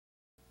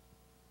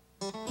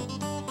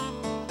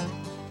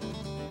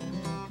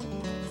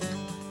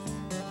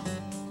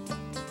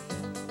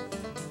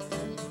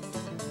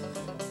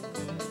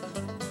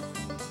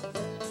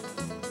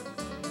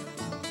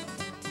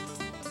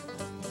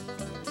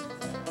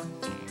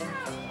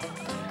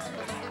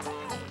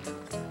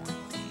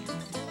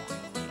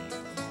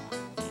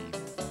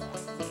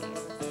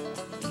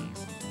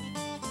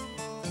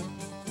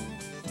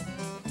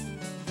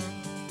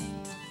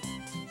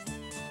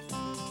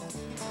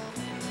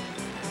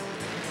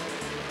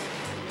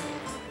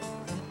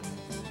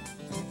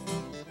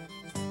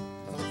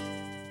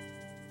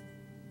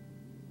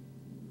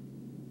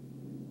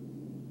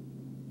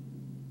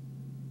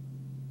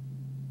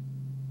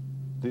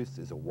This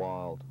is a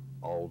wild,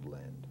 old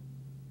land.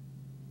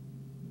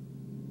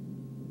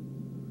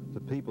 The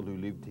people who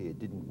lived here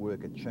didn't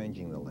work at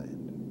changing the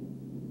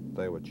land.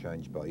 They were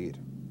changed by it.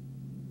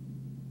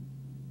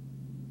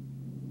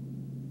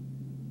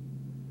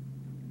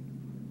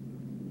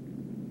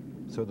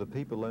 So the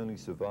people only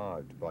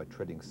survived by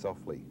treading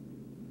softly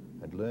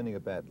and learning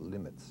about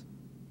limits,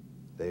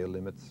 their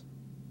limits,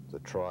 the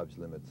tribe's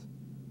limits,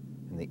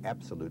 and the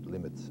absolute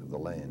limits of the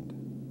land.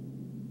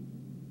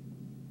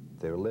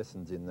 There are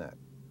lessons in that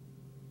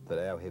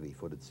our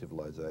heavy-footed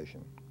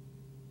civilization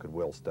could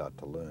well start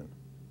to learn.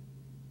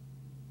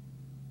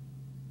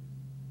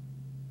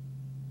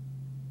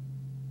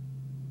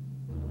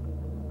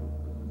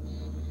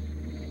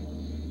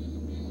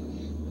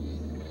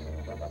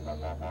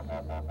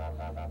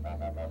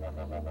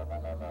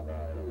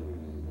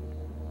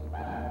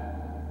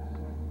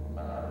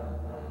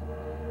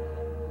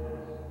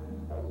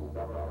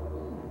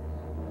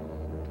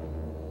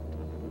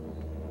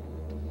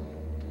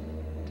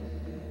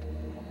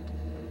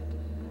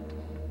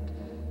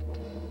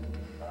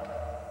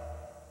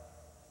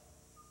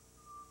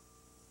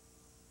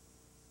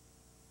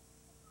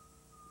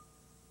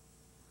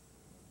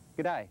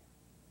 G'day,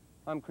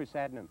 I'm Chris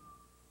Adnam.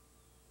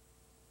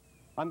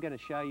 I'm going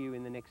to show you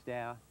in the next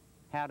hour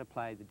how to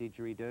play the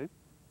didgeridoo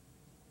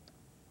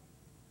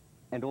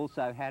and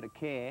also how to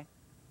care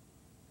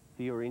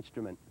for your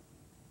instrument.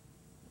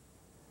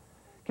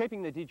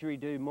 Keeping the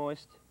didgeridoo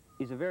moist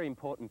is a very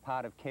important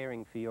part of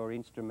caring for your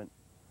instrument.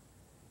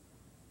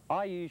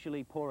 I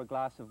usually pour a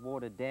glass of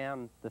water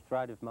down the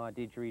throat of my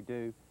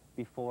didgeridoo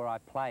before I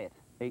play it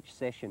each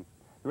session.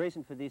 The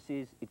reason for this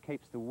is it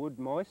keeps the wood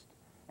moist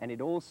and it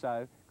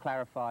also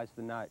clarifies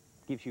the note,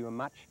 gives you a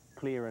much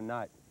clearer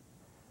note.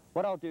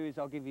 What I'll do is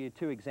I'll give you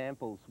two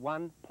examples,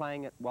 one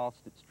playing it whilst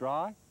it's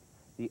dry,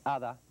 the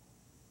other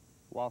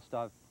whilst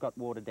I've got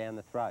water down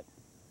the throat.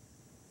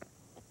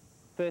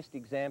 First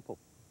example.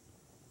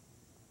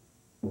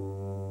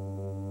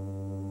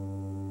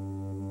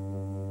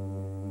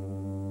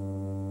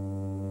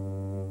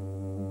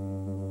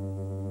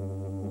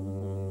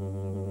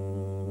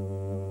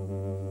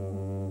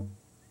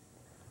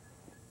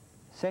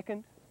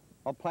 Second,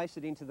 I'll place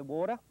it into the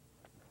water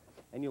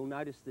and you'll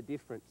notice the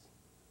difference.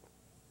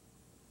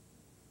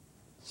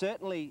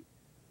 Certainly,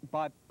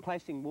 by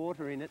placing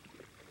water in it,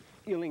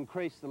 you'll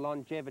increase the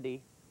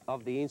longevity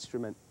of the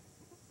instrument.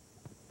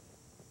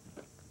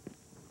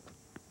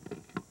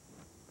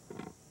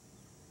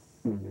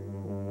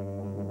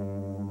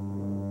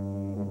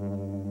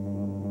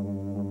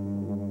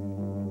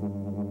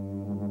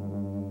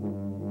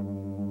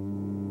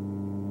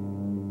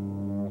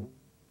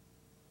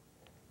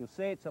 You'll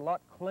see it's a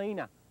lot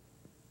cleaner.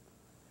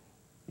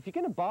 If you're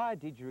going to buy a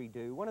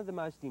didgeridoo, one of the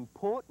most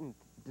important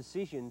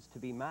decisions to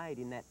be made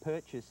in that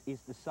purchase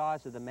is the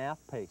size of the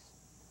mouthpiece.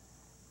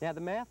 Now, the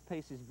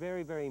mouthpiece is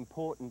very, very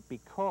important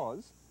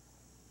because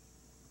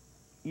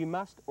you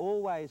must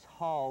always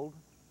hold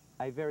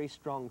a very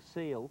strong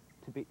seal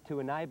to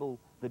enable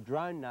the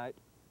drone note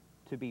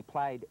to be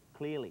played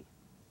clearly.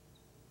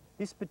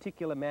 This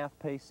particular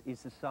mouthpiece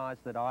is the size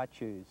that I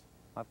choose.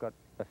 I've got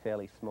a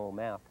fairly small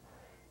mouth.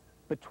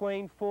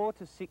 Between 4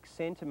 to 6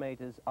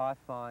 centimetres I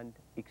find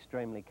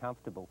extremely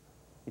comfortable.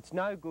 It's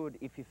no good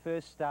if you're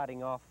first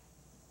starting off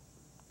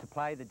to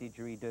play the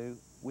didgeridoo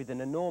with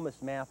an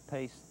enormous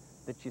mouthpiece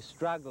that you're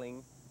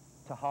struggling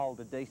to hold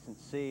a decent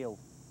seal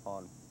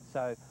on.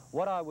 So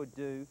what I would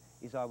do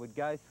is I would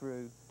go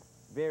through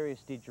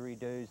various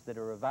didgeridoos that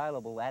are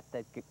available at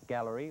that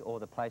gallery or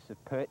the place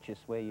of purchase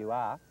where you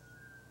are,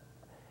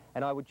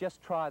 and I would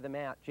just try them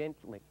out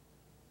gently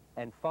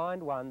and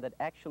find one that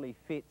actually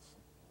fits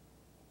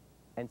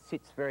and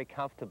sits very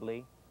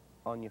comfortably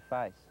on your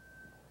face.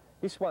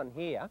 This one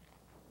here,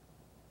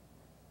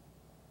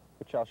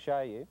 which I'll show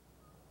you,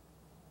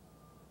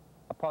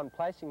 upon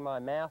placing my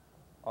mouth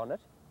on it,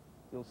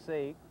 you'll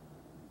see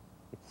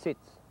it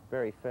sits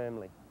very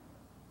firmly.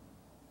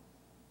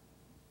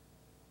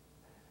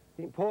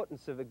 The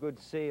importance of a good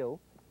seal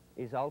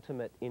is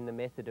ultimate in the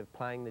method of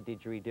playing the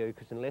didgeridoo,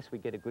 because unless we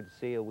get a good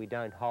seal, we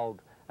don't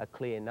hold a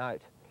clear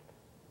note.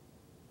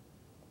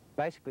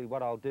 Basically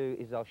what I'll do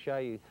is I'll show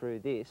you through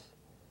this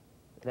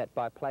that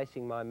by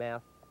placing my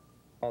mouth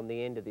on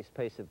the end of this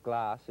piece of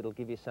glass, it'll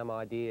give you some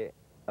idea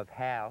of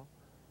how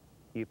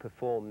you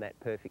perform that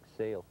perfect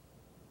seal.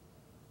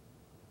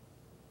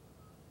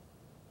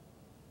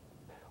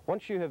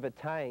 Once you have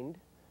attained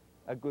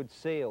a good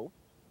seal,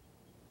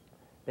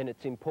 then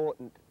it's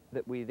important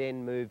that we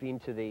then move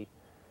into the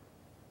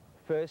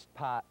first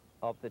part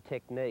of the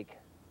technique,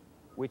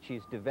 which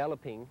is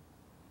developing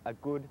a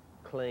good,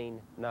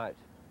 clean note.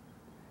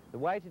 The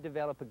way to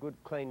develop a good,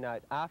 clean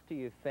note after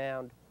you've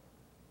found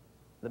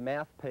the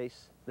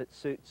mouthpiece that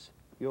suits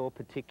your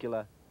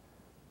particular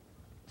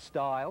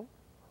style,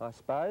 I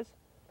suppose,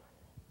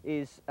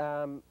 is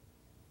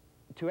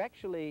to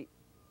actually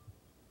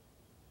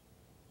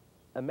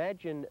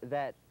imagine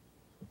that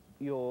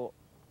you're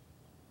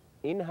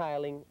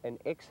inhaling and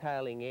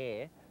exhaling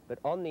air, but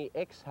on the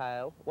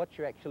exhale, what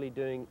you're actually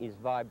doing is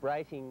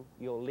vibrating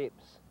your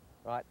lips,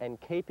 right, and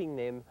keeping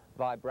them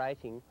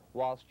vibrating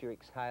whilst you're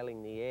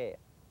exhaling the air.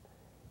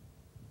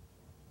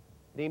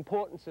 The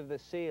importance of the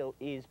seal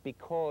is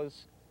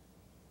because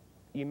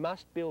you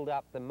must build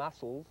up the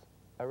muscles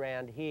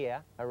around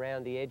here,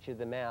 around the edge of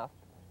the mouth,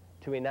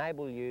 to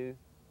enable you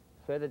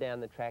further down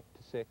the track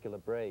to circular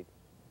breathe.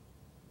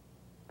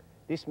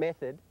 This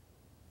method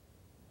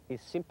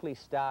is simply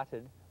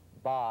started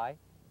by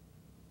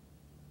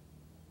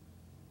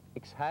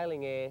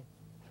exhaling air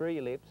through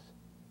your lips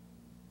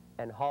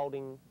and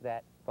holding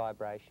that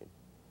vibration.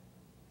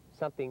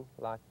 Something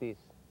like this.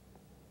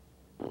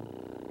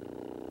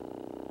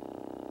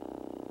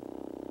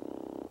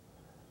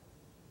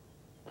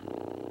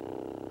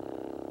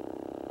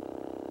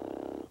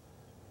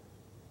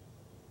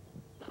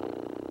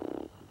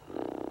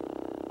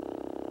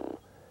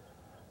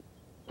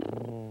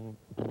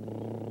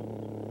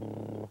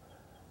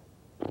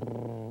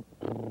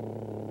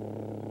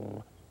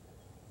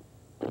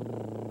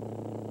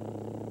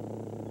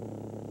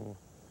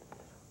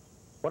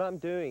 What I'm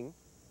doing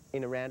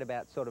in a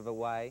roundabout sort of a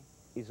way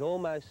is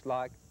almost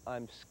like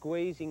I'm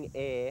squeezing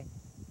air,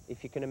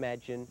 if you can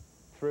imagine,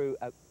 through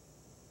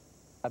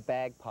a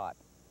bagpipe.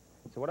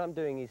 So what I'm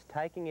doing is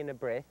taking in a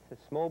breath, a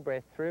small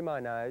breath through my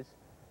nose,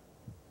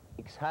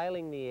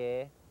 exhaling the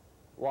air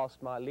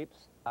whilst my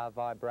lips are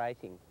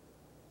vibrating.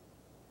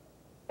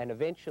 And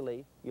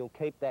eventually you'll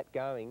keep that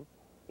going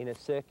in a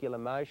circular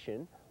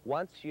motion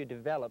once you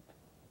develop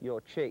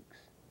your cheeks.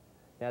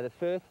 Now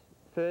the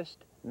first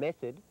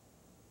method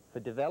for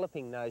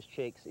developing those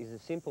cheeks is a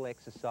simple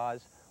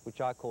exercise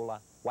which I call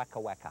a waka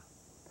waka.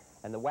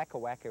 And the waka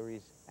waka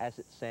is as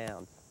it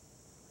sounds.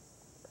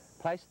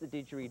 Place the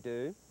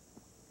didgeridoo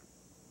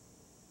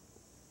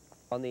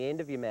on the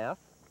end of your mouth,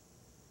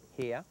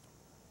 here,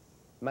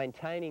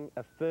 maintaining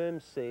a firm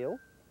seal.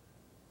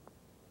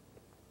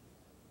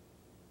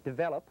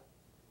 Develop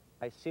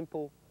a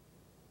simple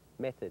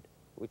method,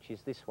 which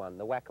is this one,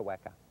 the waka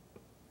waka.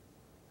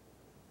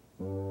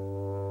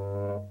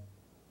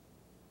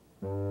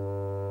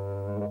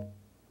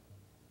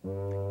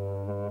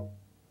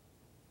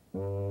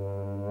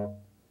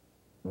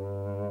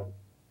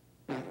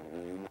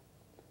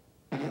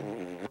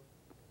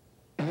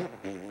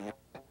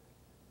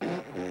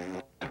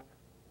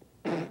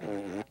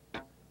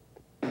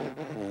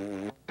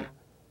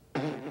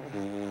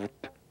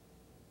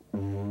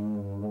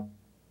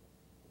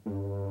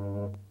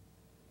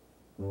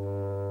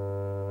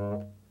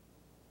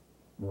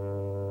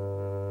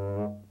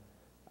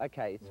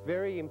 Okay, it's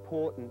very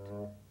important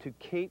to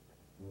keep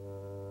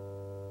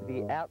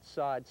the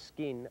outside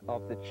skin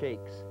of the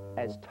cheeks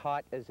as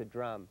tight as a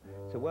drum.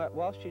 So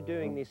whilst you're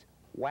doing this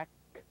whack,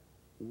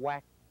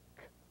 whack,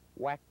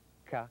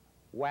 whacka,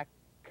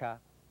 whacka,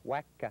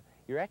 whacka,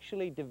 you're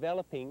actually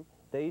developing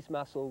these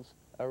muscles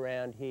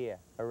around here,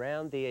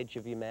 around the edge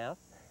of your mouth,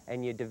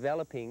 and you're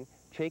developing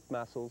cheek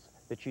muscles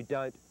that you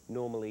don't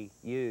normally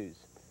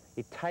use.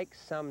 It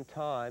takes some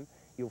time.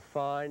 You'll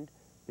find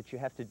that you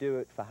have to do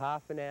it for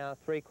half an hour,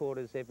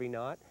 3/4 every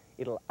night.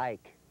 It'll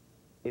ache.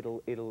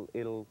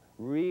 It'll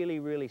really,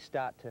 really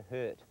start to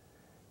hurt.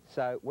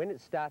 So when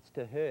it starts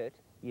to hurt,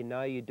 you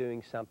know you're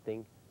doing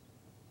something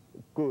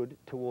good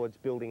towards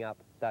building up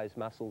those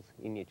muscles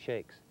in your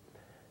cheeks.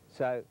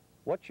 So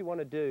what you want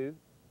to do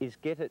is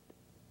get it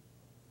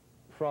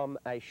from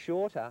a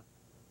shorter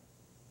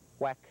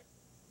whack,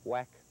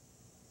 whack,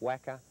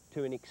 whacker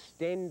to an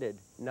extended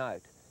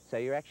note. So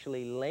you're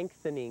actually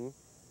lengthening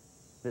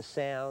the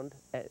sound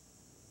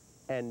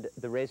and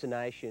the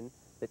resonation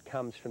that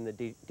comes from the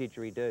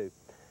didgeridoo.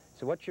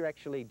 So what you're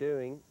actually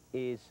doing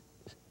is,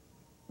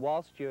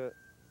 whilst you're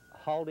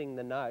holding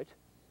the note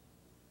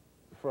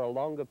for a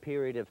longer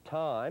period of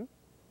time,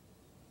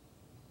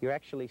 you're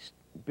actually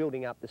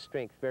building up the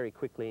strength very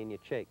quickly in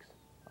your cheeks.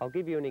 I'll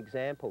give you an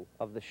example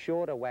of the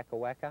shorter waka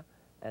waka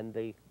and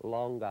the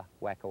longer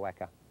waka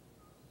waka.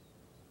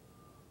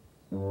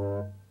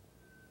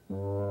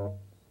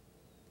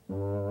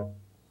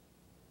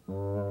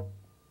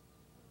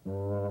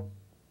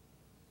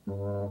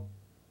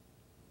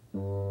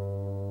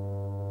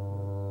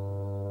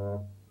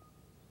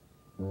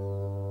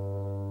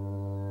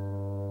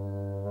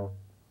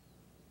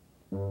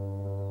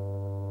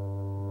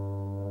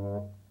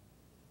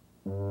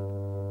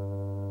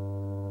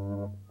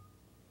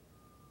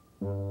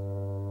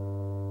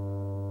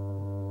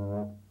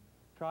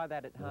 Try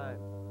that at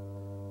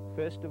home.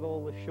 First of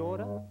all, the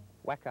shorter,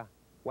 waka,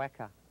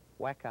 waka,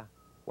 whacka,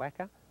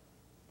 whacka.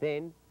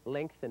 Then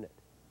lengthen it.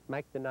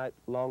 Make the note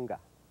longer.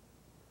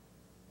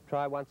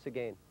 Try once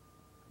again.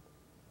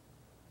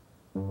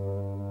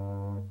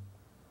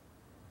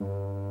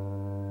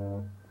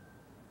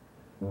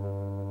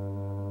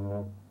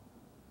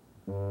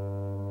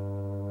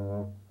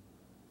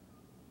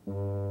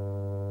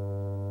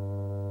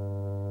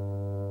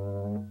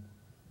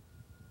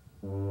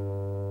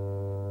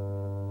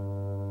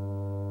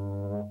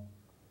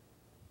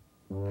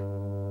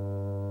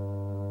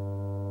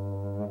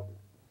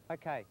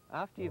 Okay,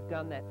 after you've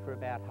done that for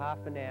about half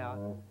an hour,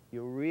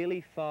 you'll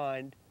really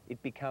find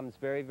it becomes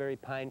very, very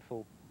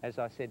painful, as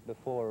I said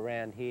before,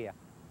 around here.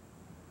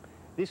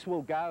 This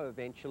will go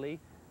eventually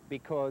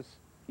because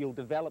you'll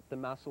develop the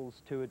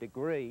muscles to a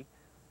degree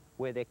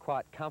where they're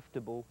quite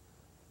comfortable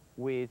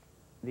with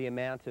the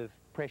amount of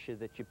pressure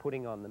that you're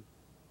putting on them.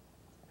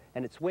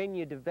 And it's when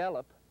you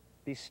develop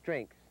this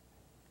strength,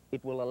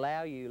 it will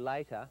allow you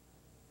later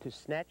to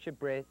snatch a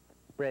breath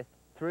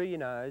through your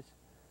nose,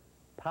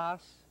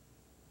 pass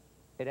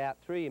it out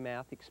through your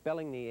mouth,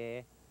 expelling the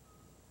air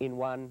in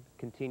one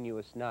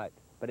continuous note.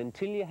 But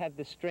until you have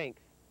the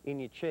strength in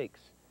your cheeks,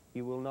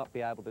 you will not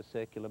be able to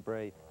circular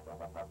breathe. All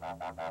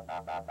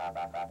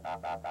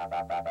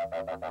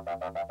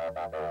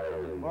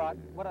right,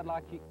 what I'd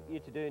like you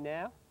to do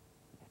now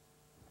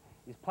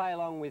is play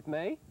along with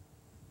me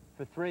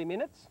for 3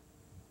 minutes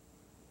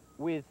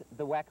with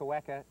the whacka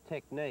whacka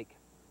technique.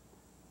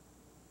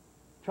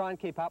 Try and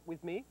keep up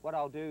with me. What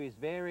I'll do is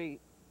vary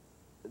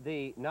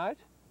the note,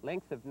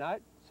 length of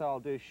note, so I'll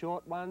do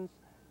short ones,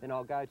 then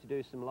I'll go to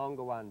do some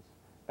longer ones,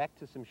 back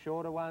to some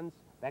shorter ones,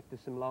 back to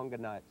some longer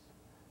notes.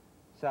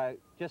 So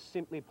just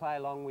simply play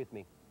along with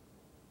me.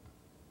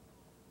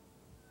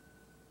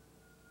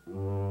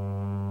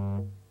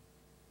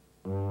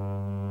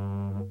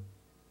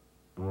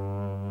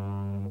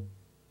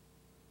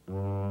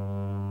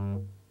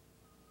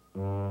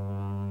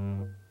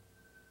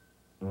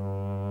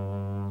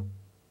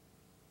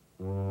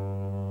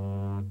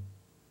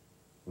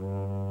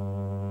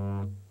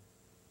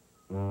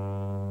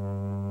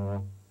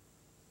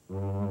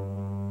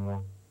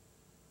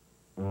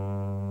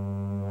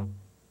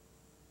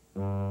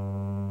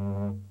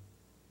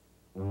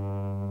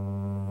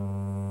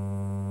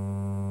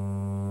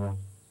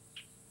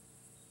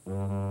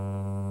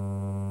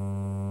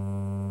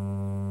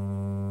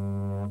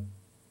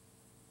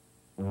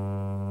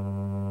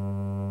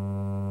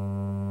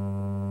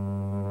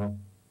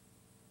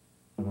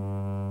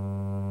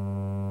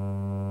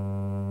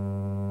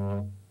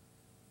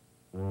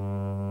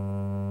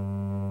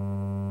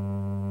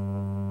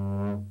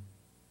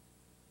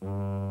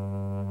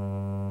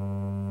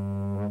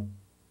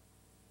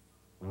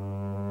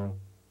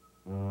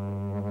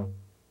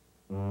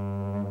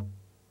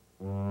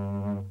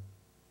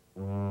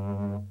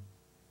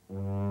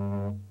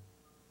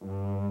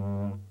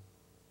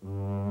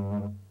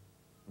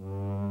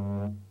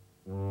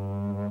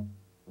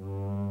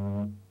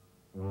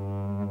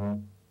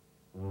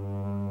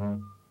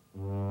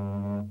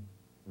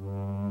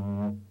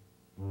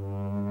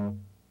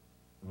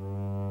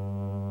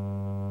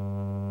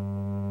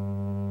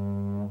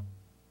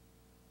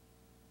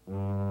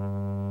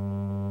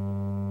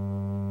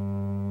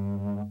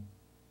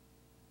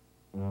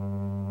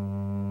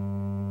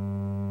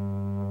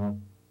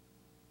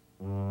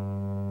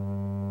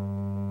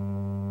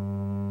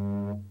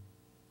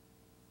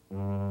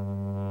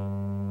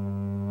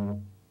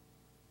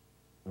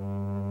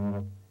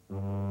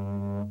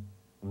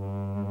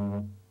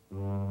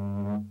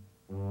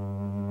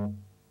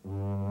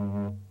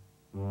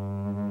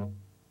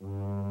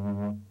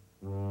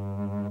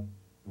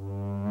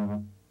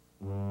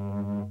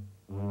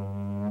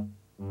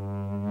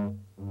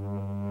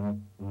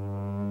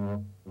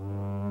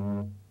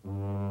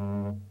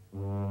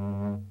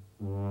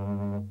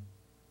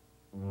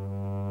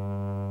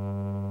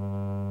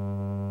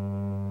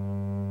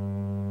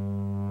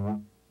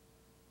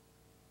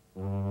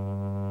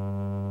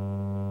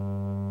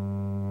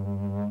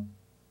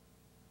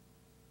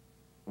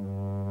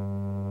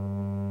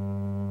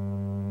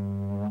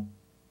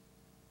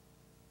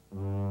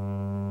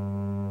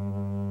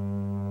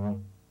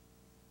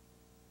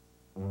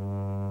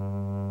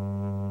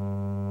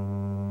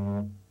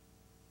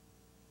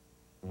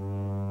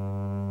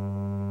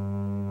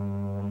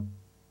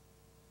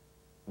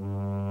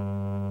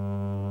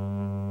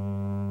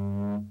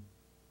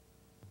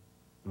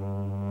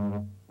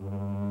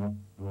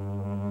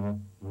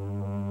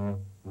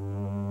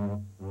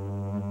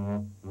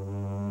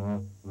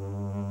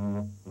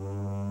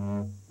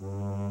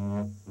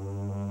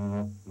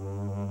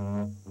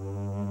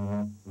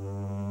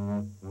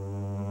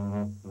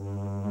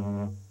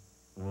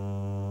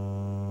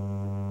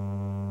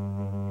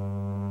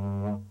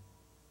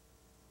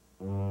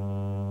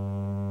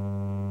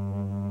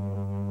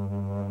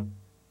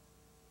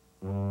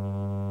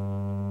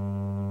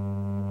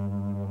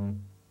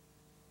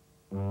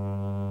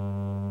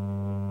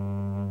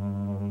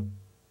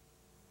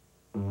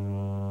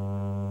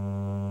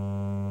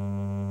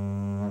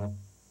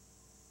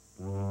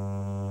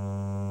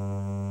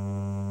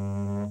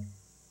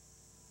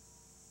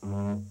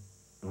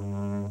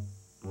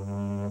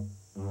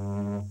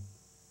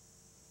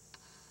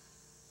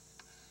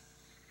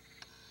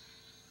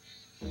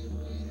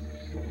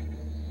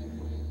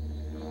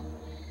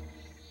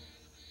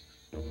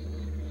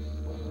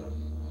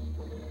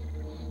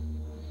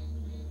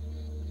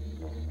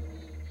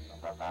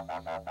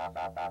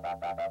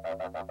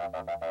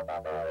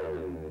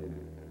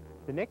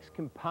 The next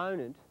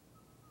component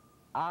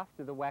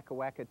after the waka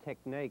waka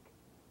technique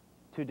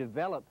to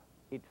develop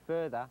it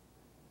further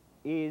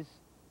is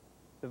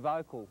the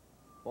vocal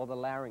or the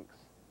larynx.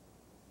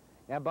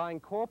 Now, by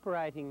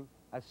incorporating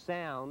a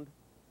sound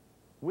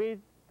with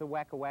the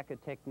waka waka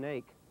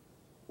technique,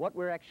 what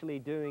we're actually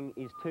doing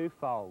is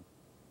twofold.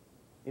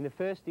 In the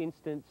first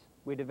instance,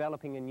 we're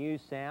developing a new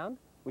sound,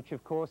 which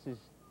of course is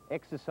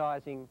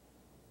exercising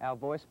our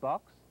voice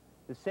box.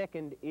 The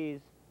second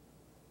is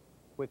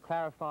we're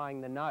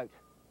clarifying the note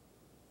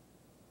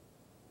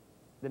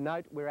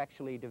we're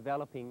actually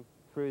developing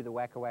through the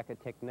waka waka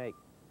technique.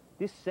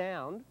 This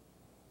sound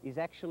is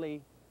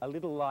actually a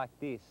little like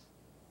this.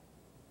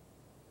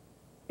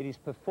 It is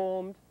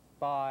performed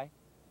by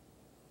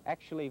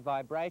actually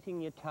vibrating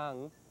your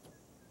tongue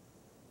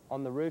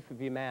on the roof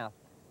of your mouth,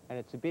 and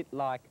it's a bit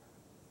like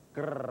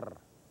grrr.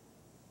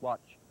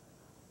 Watch.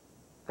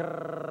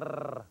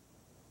 Grrr.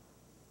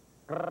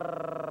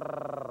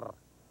 Grrr.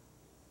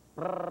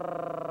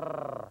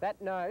 Grrr.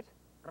 That note,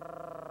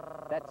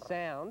 that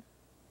sound,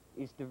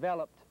 is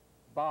developed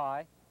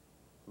by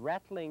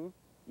rattling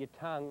your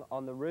tongue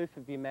on the roof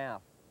of your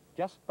mouth,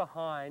 just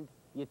behind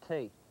your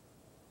teeth.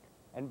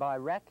 And by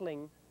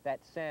rattling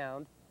that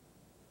sound,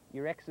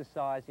 you're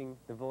exercising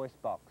the voice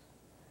box.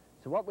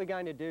 So what we're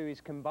going to do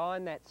is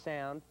combine that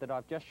sound that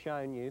I've just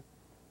shown you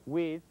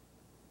with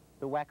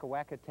the waka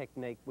waka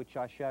technique, which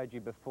I showed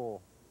you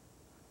before.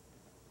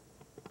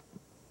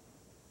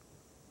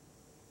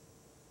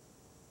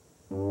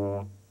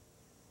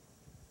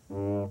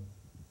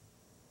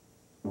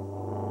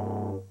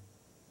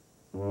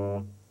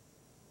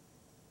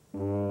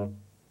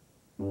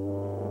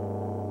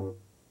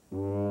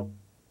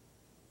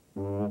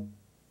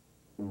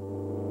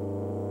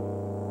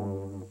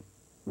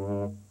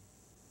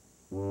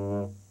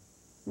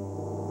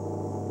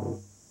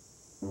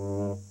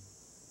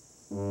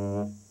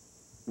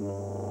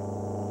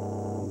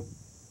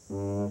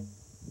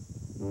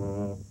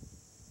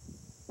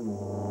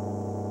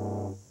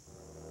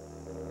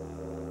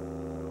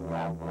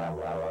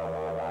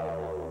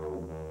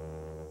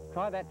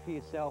 Try that for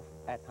yourself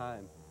at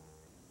home.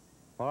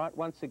 All right,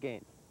 once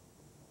again,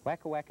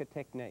 waka waka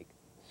technique.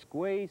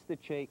 Squeeze the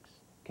cheeks,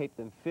 keep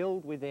them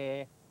filled with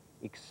air,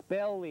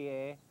 expel the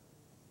air,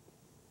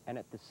 and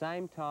at the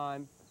same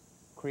time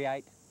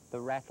create the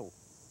rattle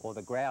or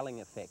the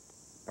growling effect.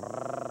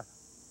 Grrr,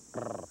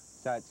 grrr.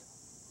 So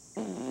it's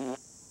grrr,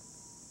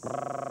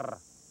 grrr,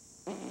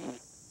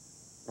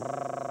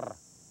 grrr,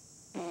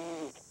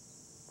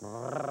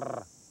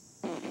 grrr,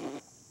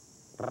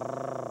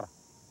 grrr.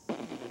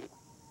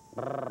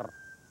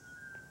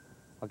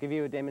 I'll give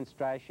you a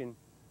demonstration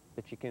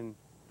that you can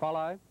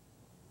follow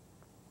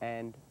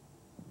and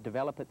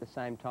develop at the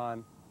same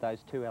time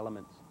those two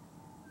elements.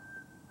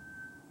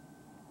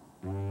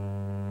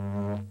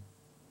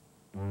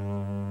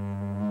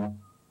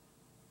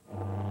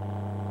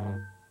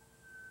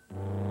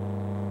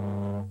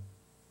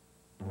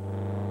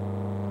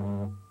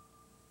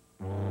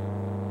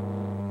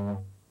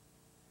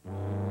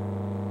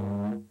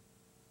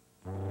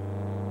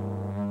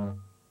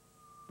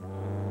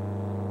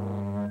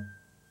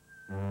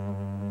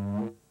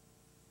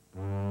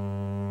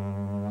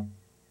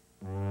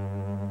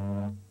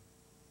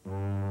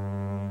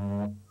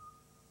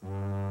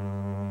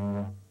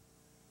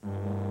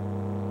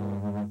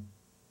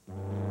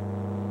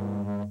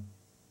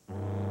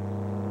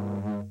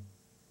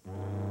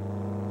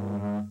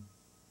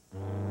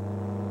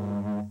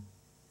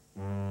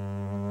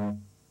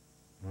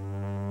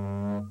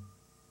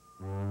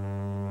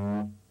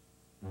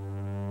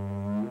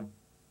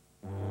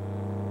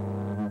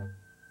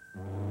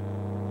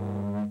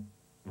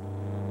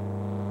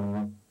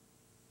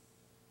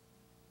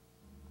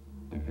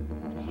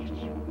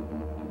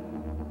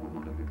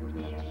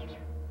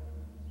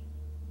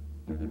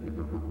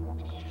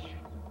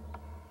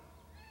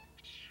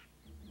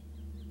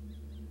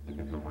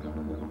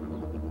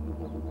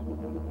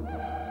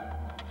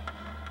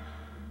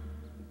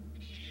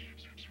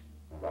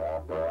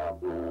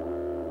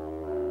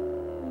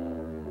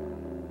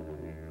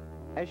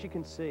 As you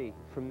can see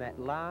from that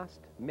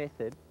last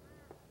method,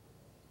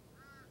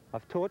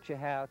 I've taught you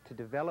how to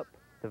develop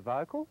the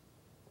vocal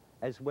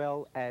as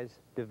well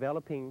as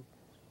developing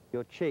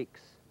your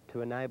cheeks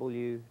to enable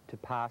you to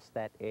pass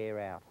that air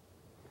out.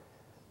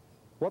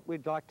 What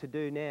we'd like to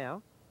do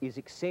now is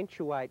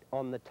accentuate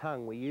on the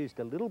tongue. We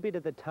used a little bit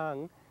of the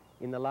tongue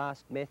in the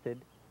last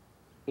method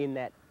in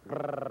that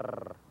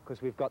grrr,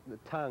 because we've got the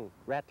tongue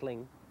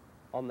rattling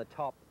on the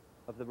top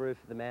of the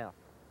roof of the mouth.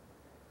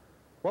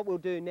 What we'll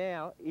do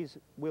now is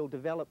we'll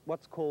develop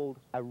what's called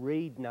a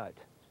reed note.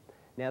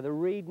 Now the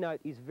reed note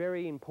is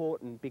very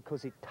important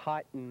because it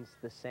tightens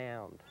the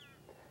sound.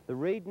 The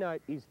reed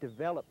note is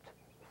developed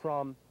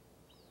from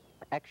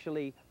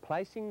actually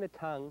placing the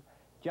tongue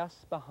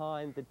just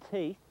behind the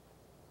teeth,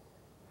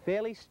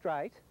 fairly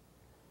straight.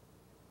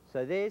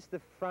 So there's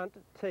the front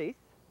teeth.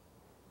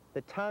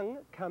 The tongue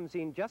comes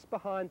in just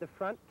behind the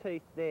front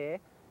teeth there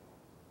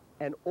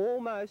and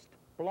almost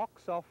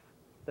blocks off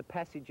the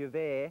passage of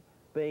air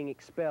being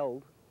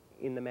expelled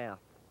in the mouth.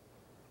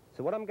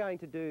 So what I'm going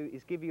to do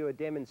is give you a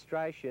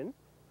demonstration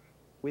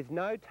with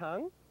no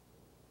tongue,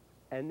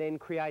 and then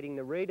creating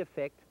the reed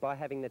effect by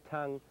having the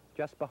tongue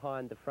just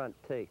behind the front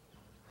teeth.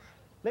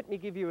 Let me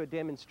give you a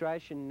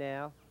demonstration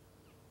now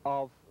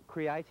of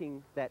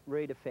creating that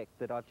reed effect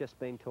that I've just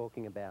been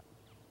talking about.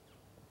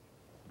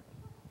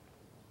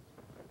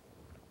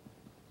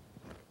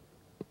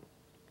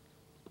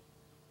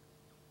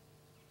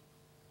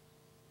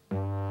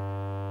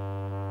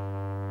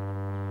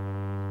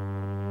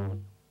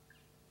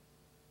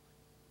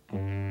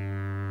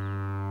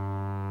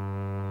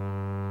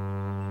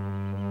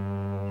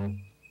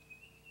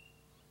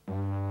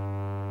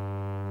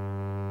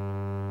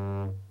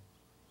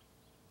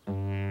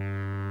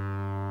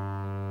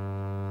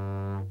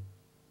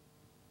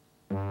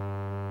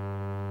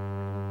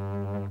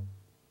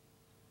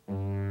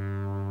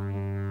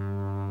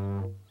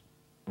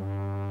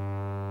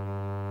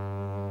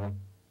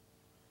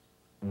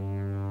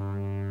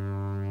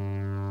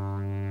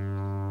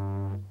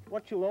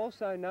 What you'll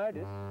also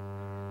notice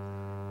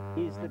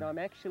is that I'm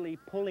actually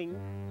pulling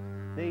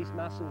these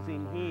muscles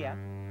in here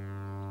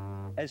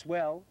as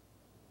well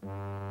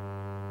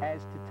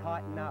as to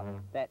tighten up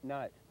that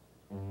note.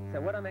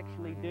 So what I'm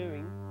actually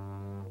doing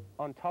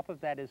on top of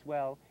that as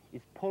well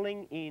is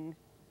pulling in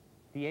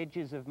the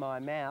edges of my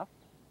mouth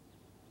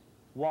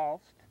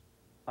whilst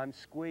I'm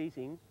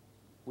squeezing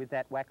with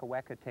that wacka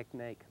wacka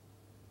technique.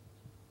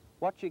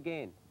 Watch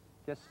again,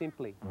 just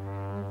simply.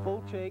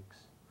 Full cheeks,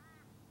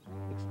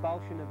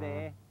 expulsion of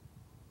air,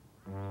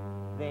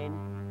 then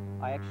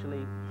I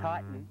actually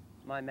tighten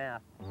my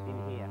mouth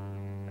in here,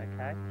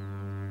 okay?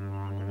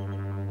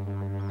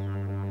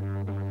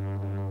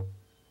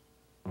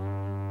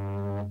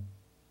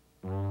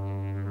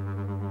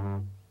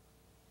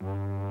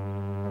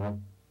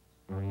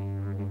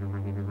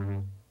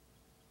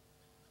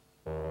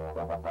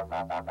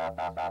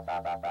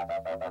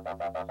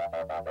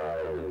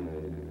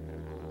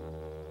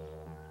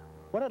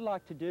 What I'd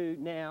like to do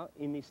now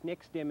in this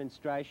next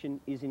demonstration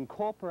is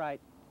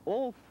incorporate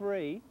all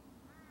three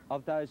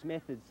of those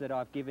methods that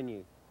I've given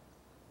you.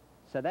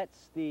 So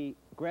that's the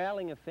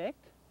growling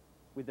effect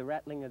with the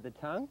rattling of the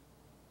tongue,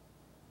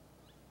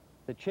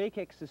 the cheek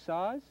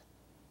exercise,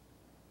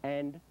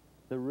 and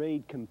the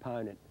reed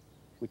component,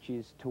 which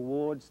is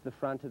towards the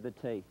front of the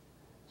teeth,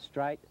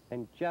 straight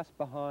and just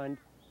behind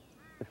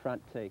the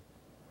front teeth.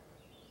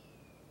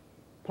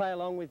 Play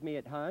along with me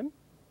at home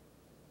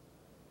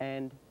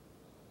and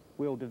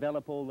we'll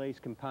develop all these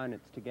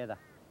components together.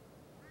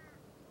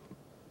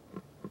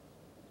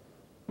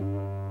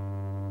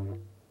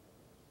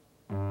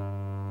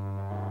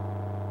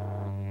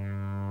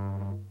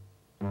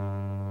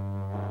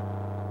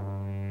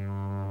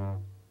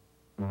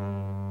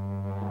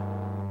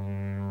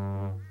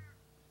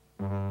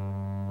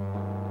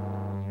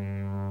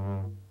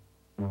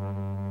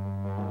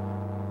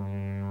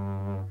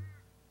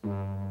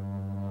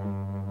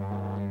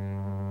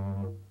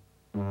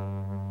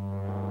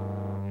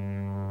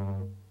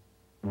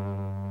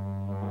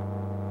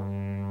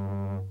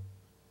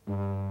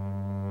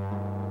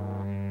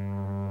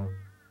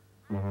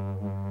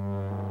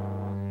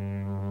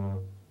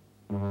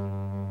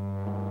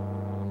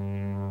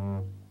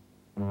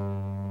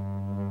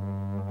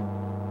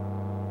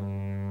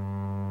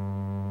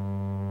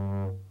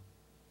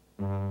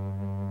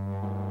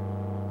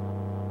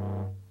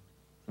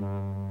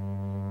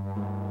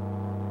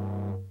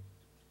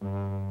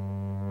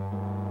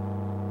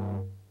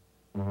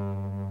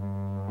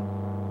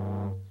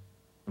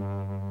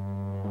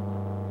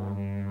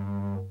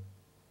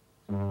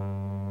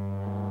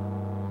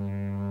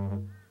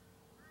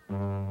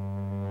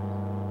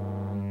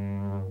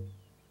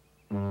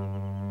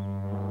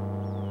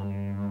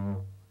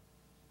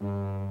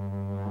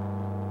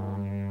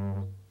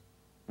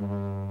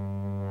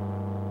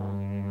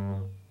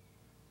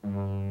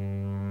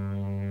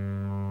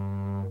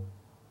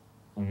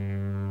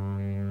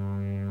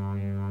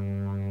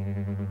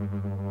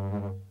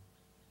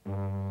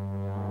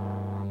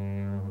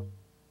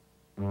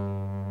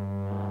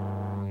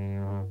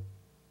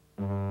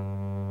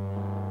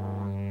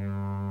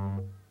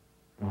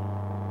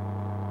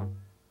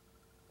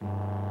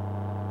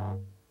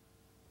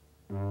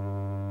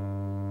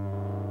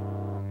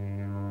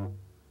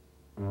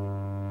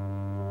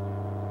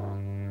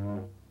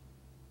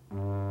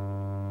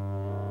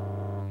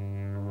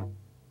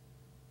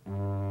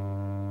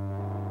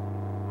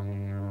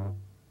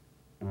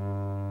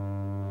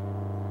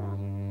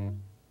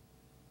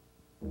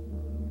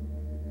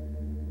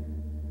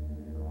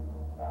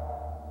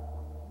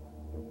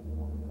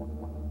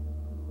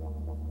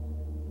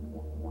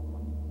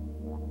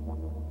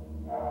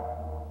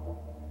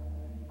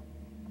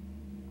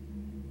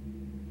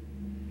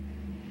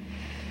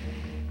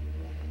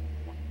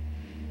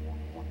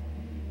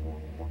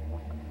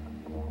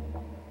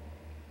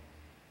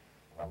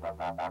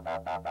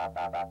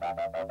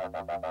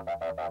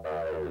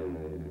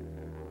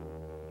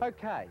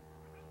 Okay,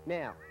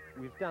 now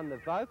we've done the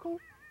vocal,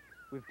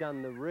 we've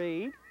done the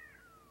reed,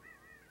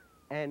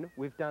 and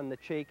we've done the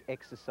cheek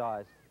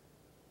exercise,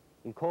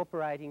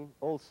 incorporating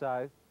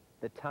also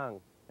the tongue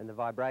and the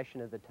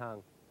vibration of the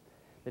tongue.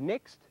 The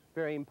next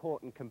very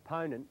important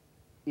component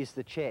is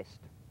the chest.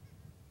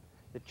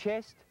 The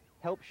chest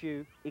helps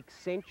you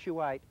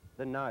accentuate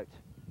the note,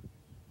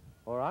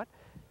 all right?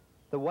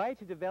 The way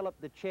to develop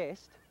the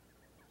chest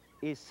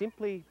is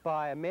simply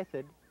by a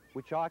method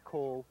which I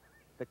call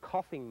the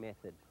coughing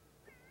method.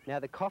 Now,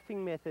 the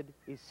coughing method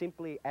is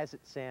simply as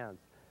it sounds.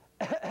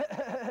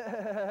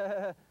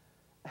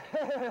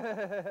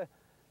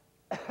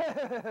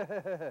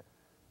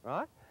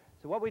 Right?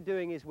 So what we're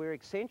doing is we're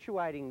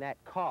accentuating that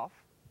cough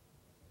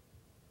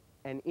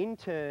and in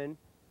turn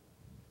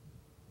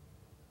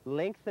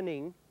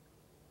lengthening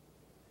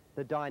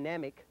the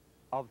dynamic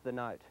of the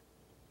note.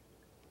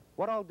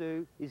 What I'll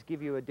do is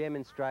give you a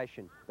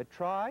demonstration, but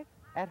try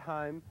at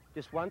home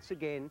just once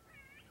again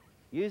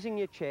using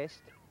your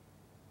chest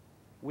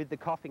with the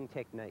coughing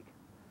technique.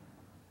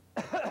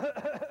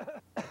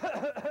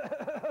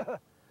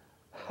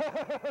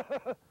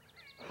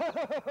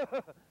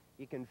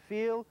 You can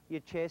feel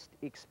your chest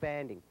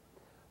expanding.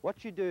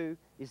 What you do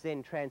is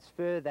then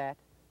transfer that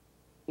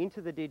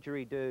into the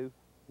didgeridoo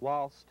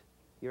whilst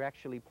you're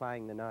actually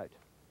playing the note.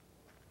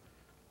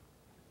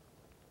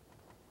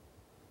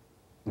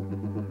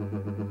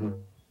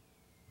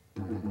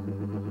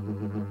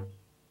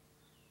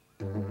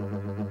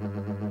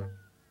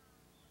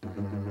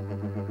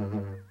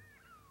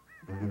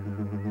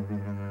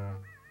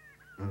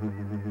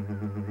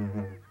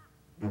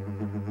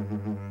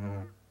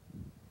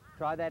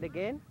 Try that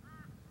again.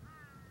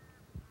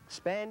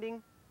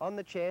 Expanding on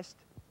the chest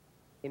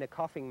in a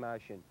coughing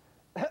motion.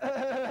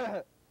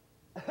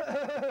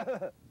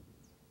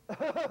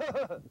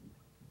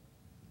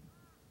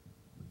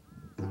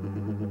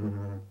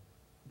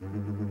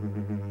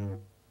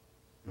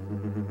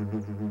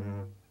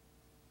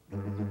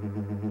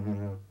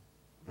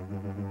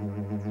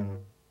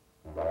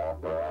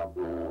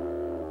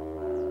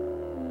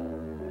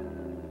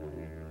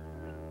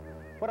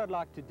 What I'd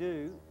like to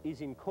do is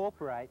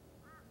incorporate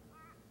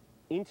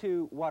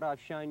into what I've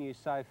shown you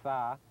so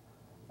far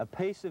a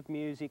piece of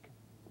music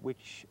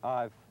which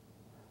I've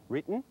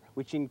written,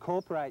 which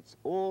incorporates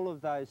all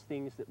of those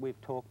things that we've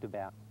talked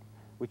about,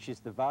 which is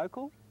the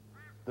vocal,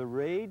 the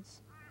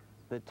reeds,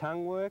 the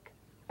tongue work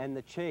and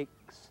the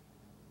cheeks,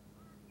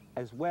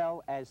 as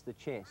well as the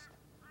chest.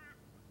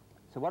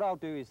 So what I'll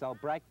do is I'll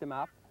break them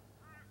up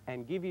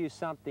and give you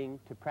something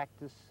to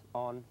practice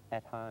on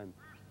at home.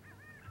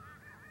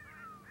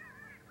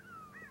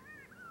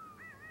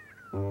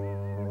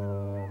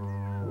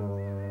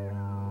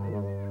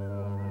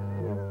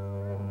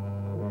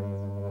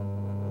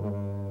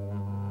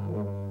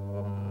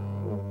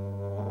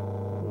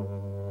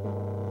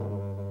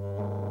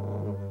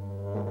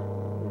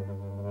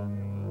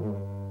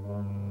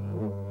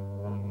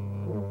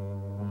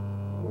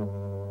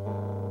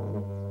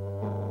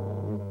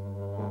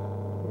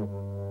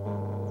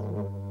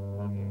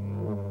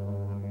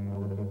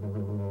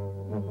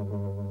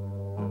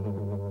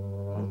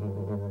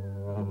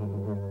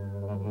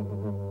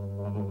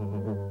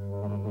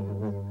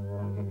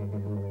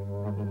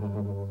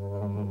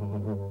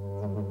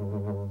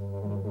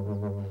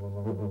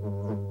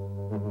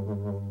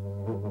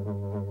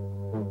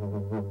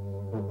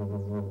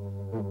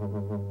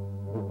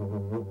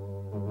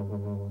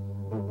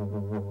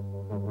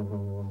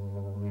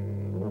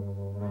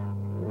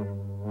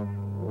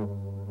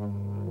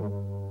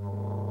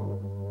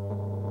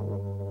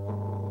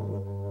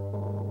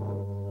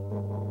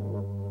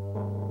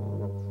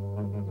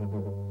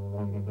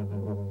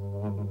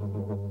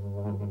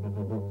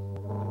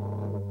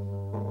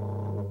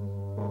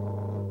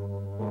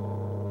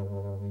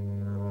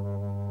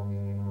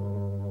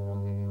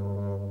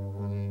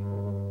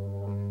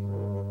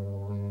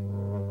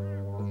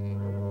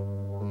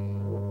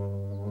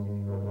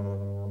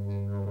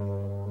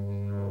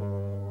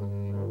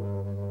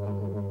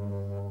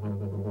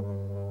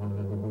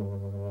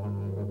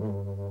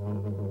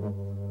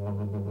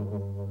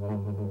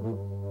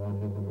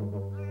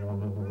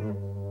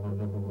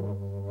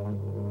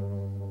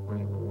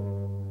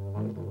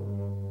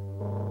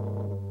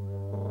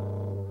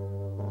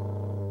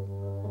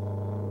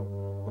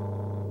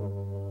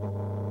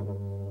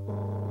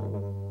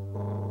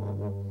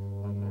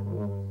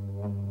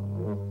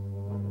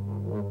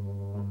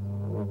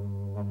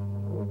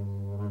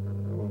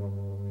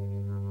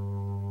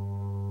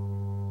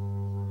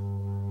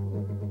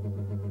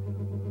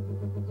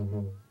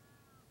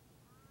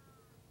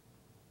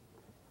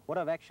 What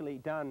I've actually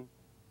done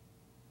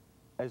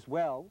as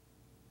well,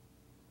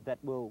 that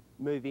we'll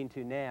move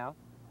into now,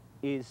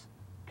 is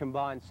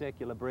combine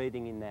circular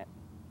breathing in that.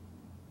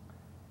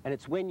 And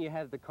it's when you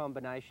have the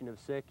combination of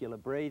circular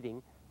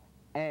breathing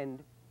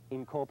and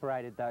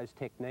incorporated those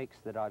techniques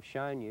that I've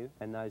shown you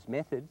and those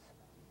methods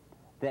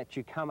that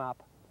you come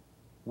up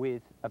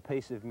with a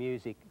piece of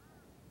music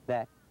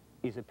that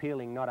is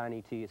appealing not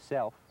only to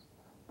yourself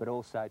but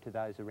also to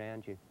those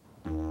around you.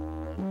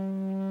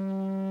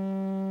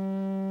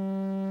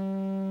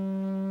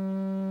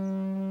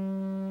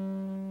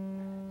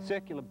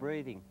 Circular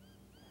breathing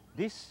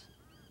This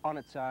on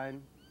its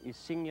own is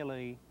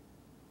singularly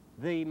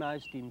the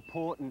most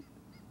important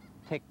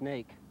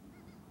technique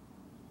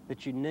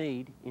that you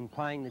need in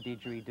playing the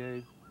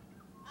didgeridoo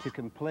to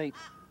complete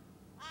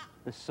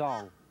the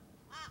song.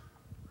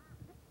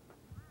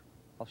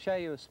 I'll show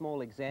you a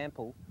small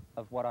example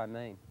of what I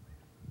mean.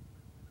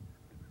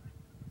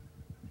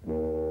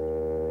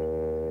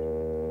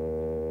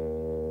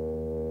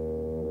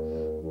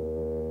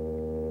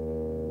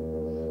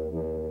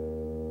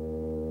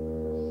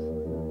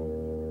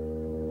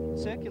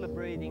 Circular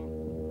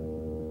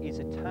breathing is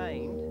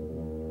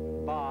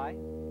attained by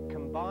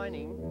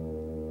combining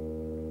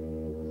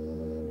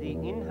the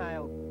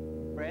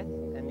inhaled breath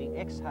and the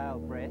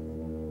exhaled breath,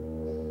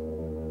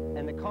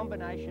 and the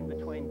combination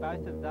between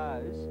both of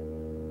those,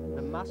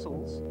 the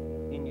muscles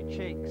in your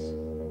cheeks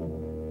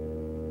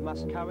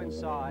must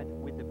coincide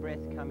with the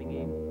breath coming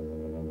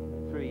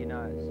in through your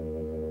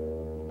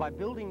nose. By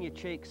building your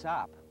cheeks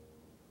up,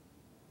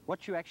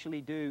 what you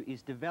actually do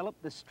is develop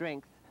the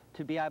strength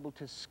to be able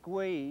to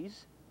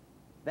squeeze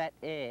that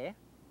air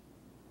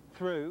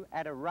through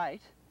at a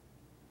rate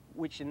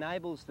which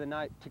enables the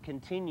note to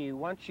continue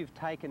once you've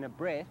taken a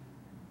breath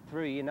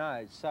through your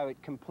nose. So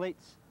it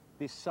completes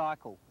this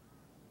cycle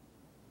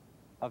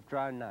of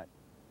drone note.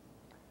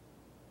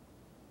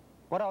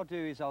 What I'll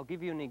do is I'll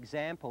give you an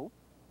example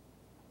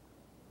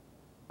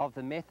of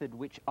the method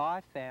which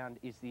I found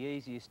is the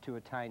easiest to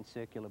attain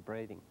circular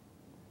breathing.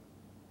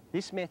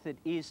 This method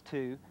is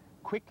to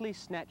quickly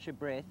snatch a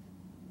breath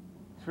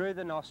through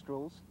the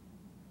nostrils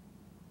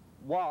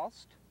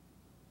whilst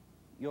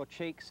your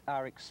cheeks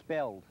are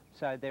expelled,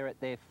 so they're at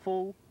their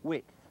full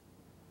width.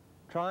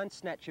 Try and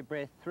snatch a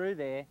breath through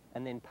there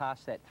and then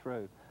pass that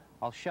through.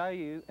 I'll show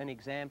you an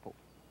example.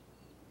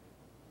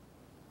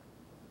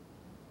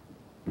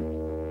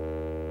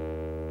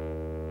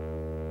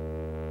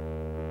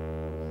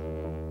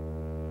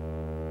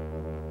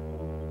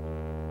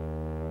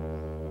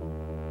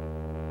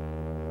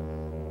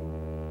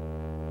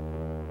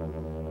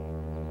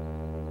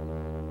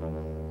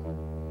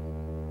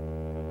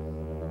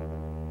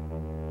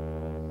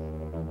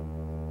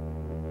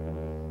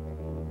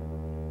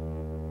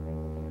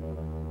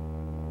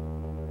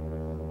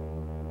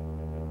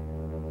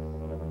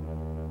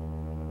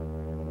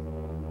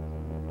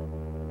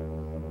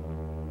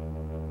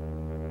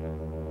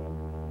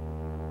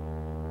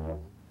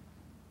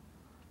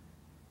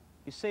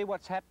 You see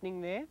what's happening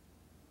there?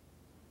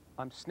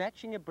 I'm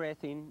snatching a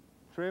breath in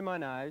through my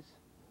nose,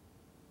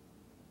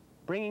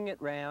 bringing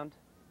it round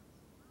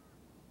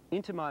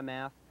into my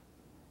mouth,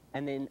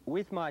 and then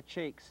with my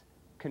cheeks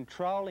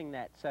controlling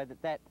that so that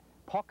that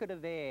pocket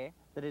of air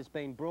that has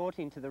been brought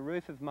into the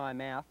roof of my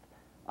mouth,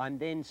 I'm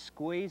then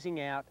squeezing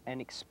out and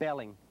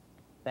expelling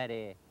that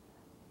air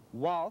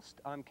whilst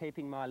I'm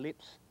keeping my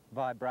lips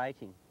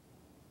vibrating.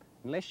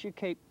 Unless you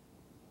keep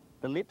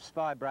the lips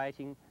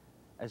vibrating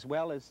as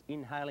well as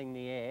inhaling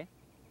the air,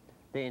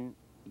 then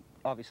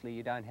obviously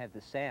you don't have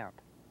the sound.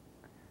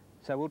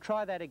 So we'll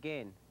try that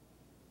again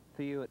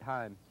for you at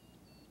home.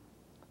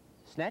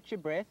 Snatch your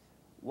breath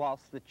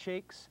whilst the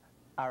cheeks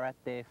are at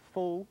their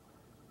full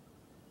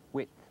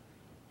width.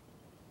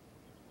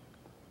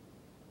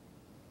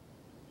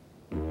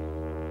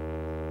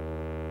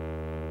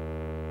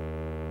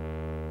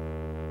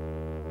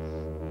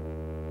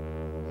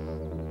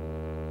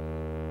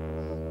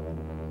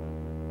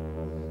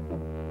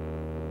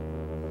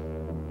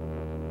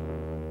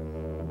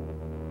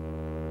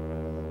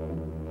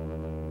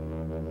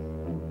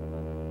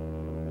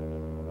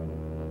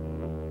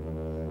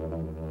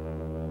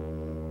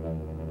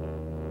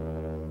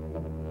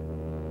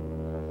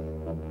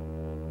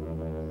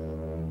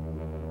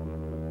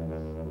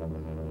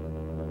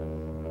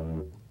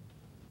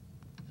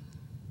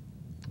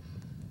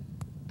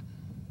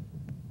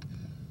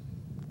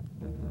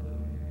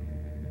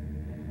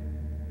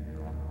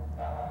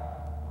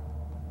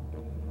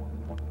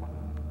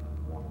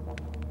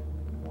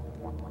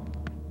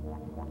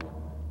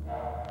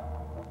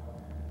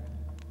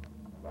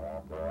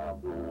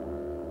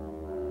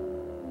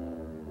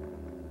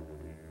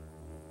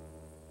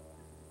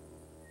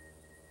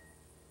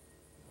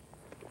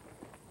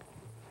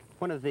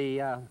 One of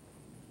the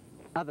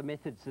other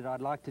methods that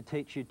I'd like to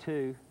teach you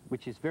too,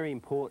 which is very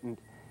important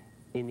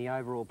in the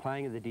overall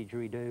playing of the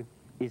didgeridoo,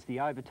 is the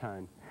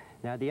overtone.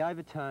 Now the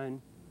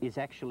overtone is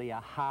actually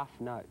a half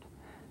note.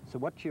 So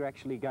what you're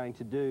actually going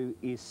to do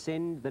is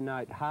send the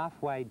note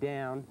halfway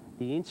down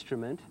the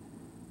instrument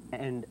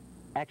and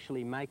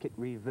actually make it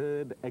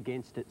reverb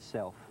against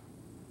itself.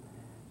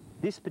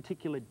 This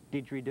particular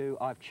didgeridoo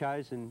I've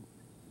chosen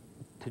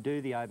to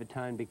do the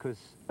overtone because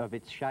of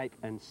its shape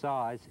and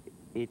size.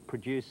 It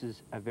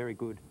produces a very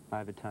good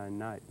overtone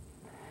note.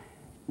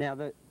 Now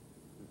the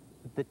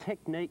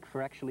technique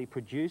for actually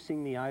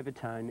producing the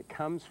overtone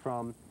comes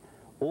from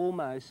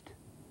almost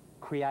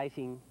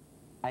creating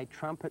a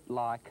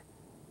trumpet-like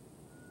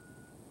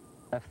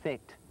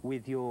effect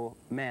with your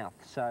mouth.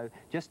 So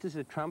just as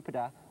a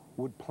trumpeter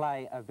would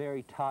play a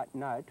very tight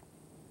note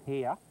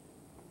here,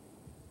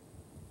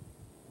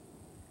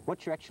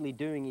 what you're actually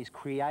doing is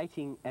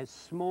creating as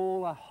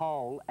small a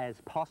hole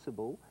as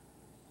possible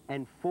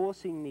and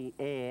forcing the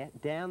air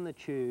down the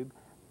tube,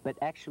 but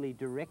actually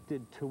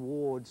directed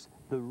towards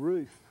the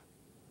roof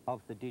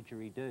of the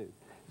didgeridoo.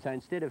 So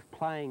instead of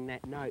playing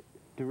that note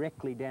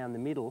directly down the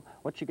middle,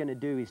 what you're going to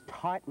do is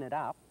tighten it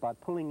up by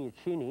pulling your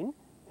chin in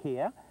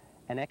here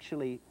and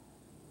actually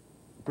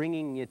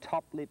bringing your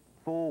top lip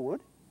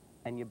forward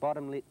and your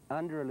bottom lip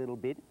under a little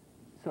bit,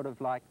 sort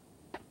of like,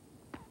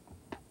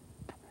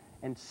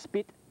 and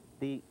spit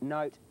the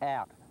note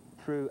out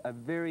through a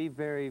very,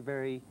 very,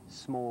 very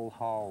small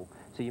hole.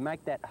 So you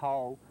make that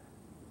hole,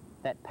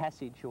 that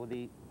passage or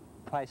the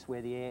place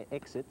where the air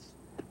exits,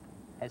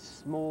 as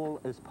small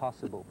as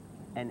possible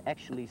and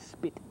actually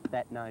spit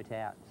that note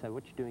out. So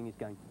what you're doing is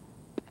going.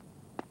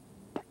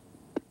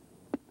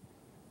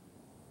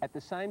 At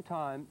the same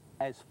time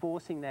as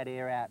forcing that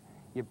air out,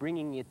 you're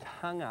bringing your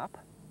tongue up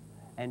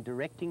and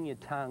directing your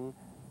tongue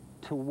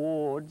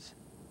towards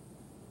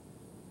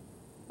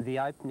the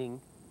opening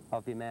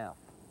of your mouth.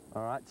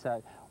 All right,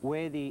 so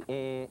where the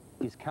air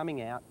is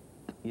coming out,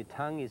 your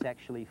tongue is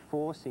actually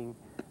forcing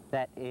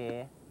that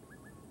air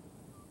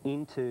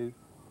into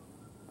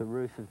the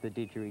roof of the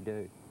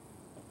didgeridoo.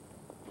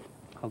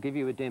 I'll give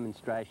you a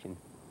demonstration,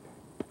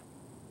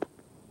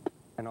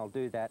 and I'll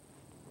do that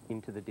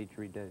into the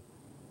didgeridoo.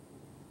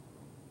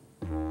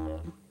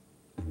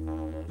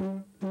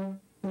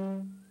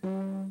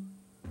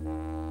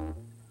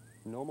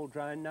 Normal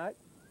drone note,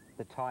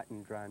 the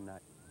tightened drone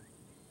note.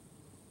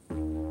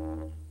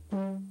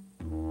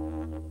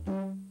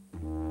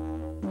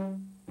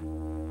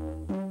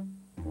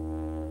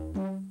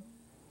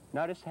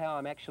 Notice how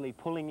I'm actually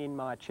pulling in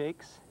my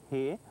cheeks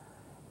here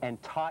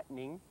and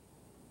tightening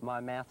my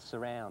mouth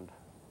surround.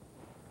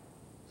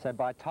 So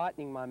by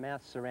tightening my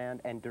mouth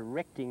surround and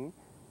directing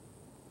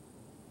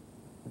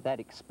that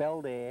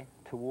expelled air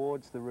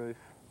towards the roof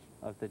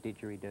of the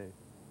didgeridoo.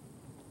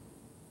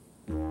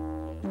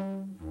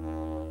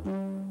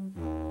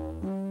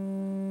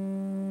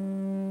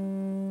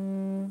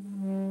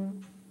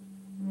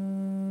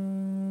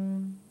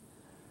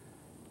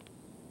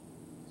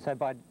 So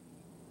by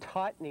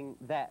tightening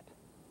that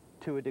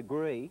to a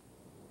degree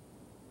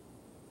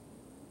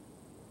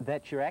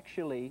that you're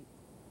actually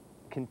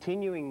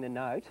continuing the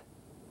note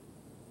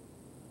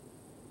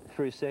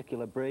through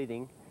circular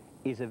breathing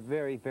is a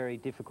very, very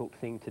difficult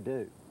thing to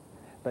do.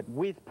 But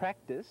with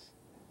practice,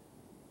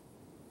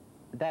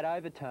 that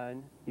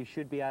overtone, you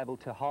should be able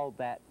to hold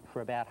that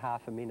for about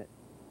half a minute.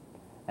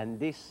 And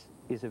this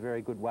is a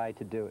very good way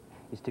to do it,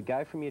 is to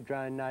go from your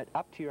drone note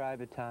up to your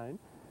overtone,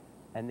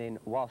 and then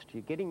whilst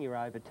you're getting your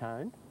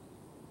overtone,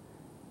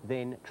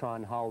 then try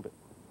and hold it.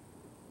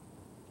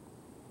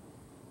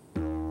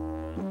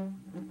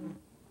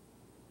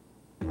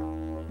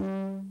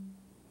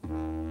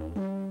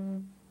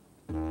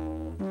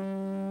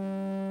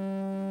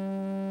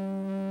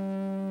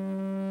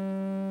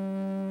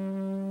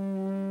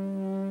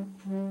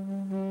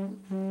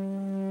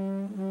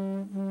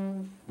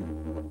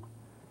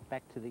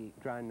 Back to the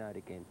drone note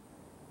again.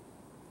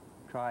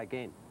 Try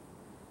again.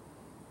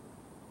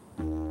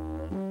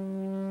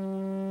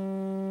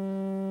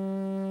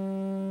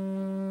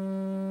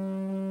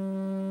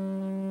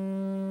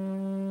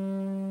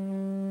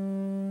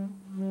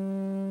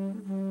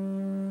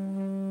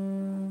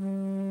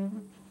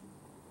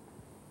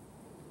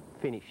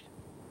 Finished.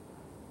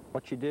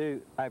 What you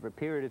do over a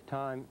period of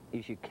time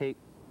is you keep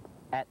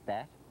at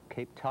that,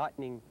 keep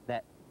tightening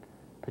that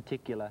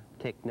particular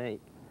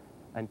technique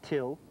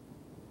until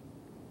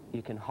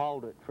you can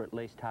hold it for at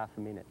least half a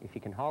minute. If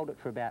you can hold it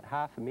for about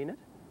half a minute,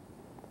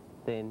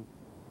 then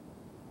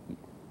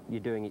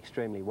you're doing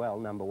extremely well,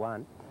 number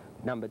one.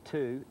 Number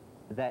two,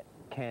 that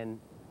can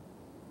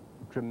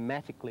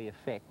dramatically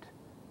affect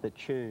the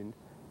tune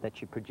that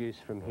you produce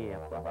from here.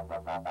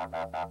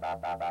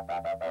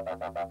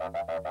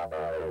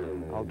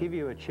 I'll give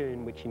you a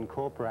tune which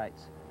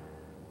incorporates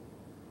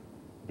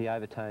the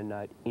overtone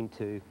note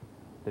into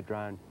the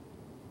drone.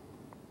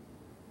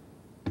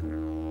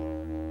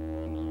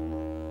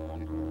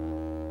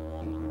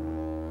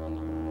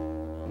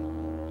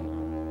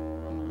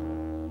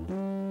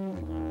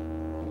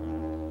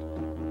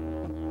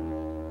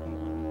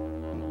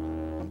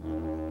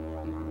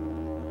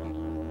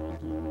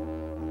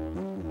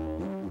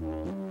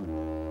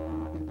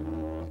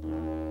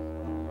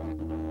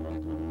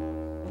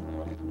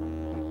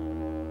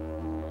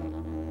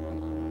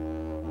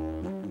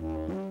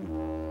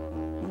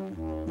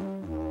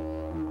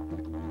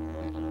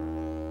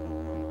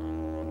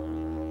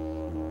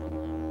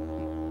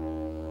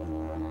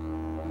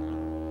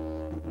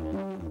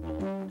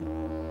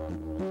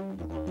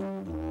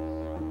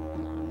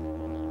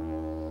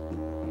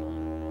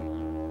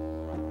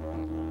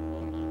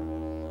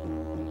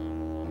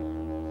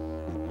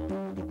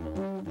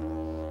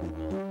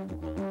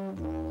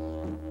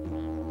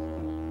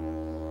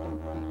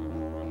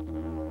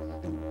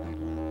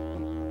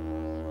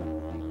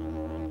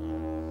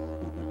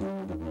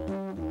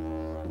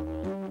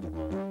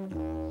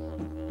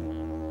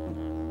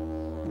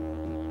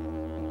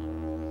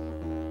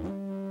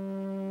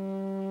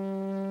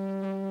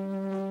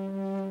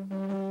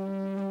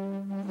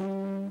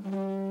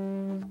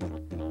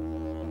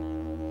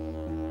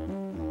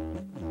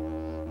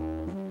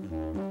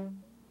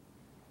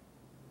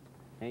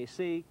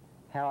 see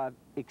how I've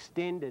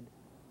extended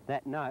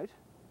that note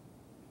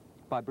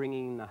by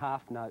bringing in the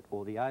half note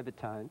or the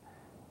overtone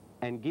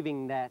and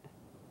giving that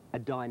a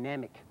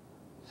dynamic.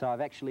 So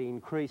I've actually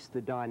increased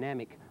the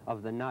dynamic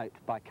of the note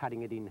by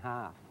cutting it in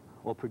half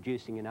or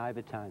producing an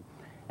overtone.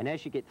 And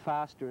as you get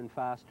faster and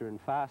faster and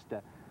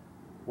faster,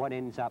 what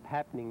ends up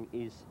happening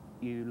is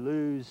you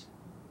lose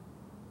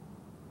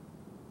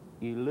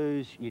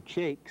your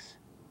cheeks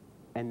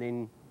and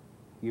then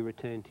you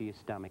return to your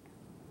stomach.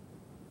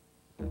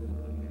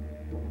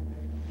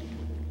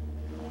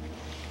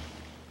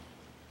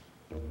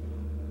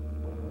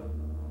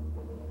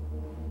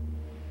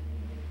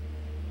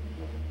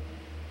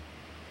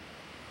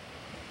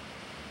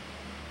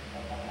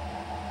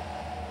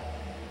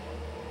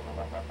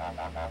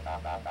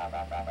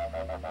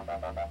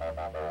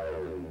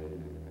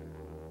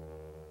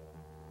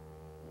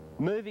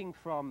 Moving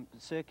from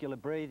circular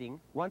breathing,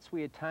 once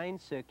we attain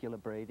circular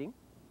breathing,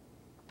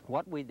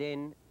 what we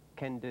then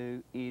can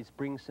do is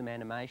bring some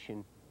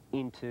animation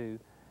into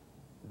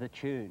the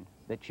tune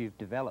that you've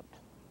developed.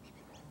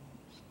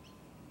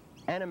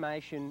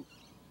 Animation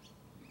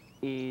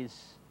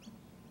is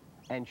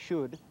and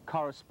should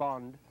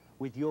correspond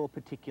with your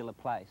particular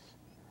place.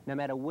 No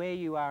matter where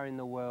you are in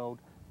the world,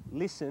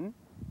 listen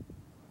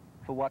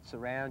for what's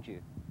around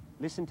you.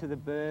 Listen to the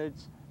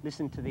birds,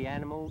 listen to the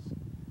animals.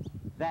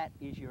 That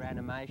is your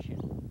animation,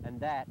 and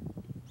that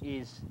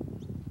is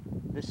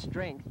the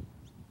strength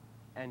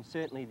and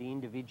certainly the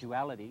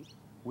individuality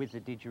with the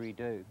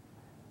didgeridoo.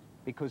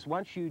 Because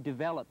once you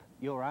develop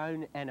your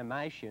own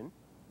animation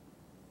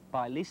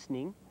by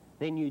listening,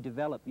 then you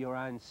develop your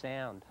own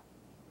sound.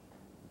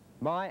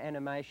 My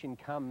animation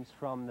comes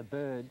from the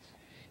birds,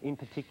 in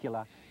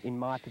particular, in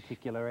my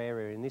particular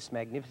area, in this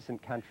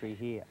magnificent country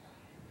here.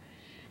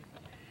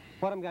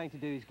 What I'm going to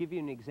do is give you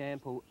an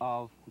example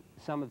of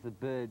some of the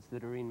birds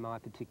that are in my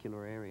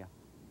particular area.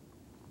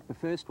 The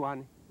first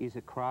one is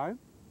a crow,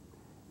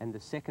 and the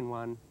second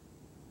one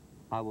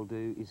I will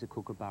do is a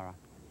kookaburra.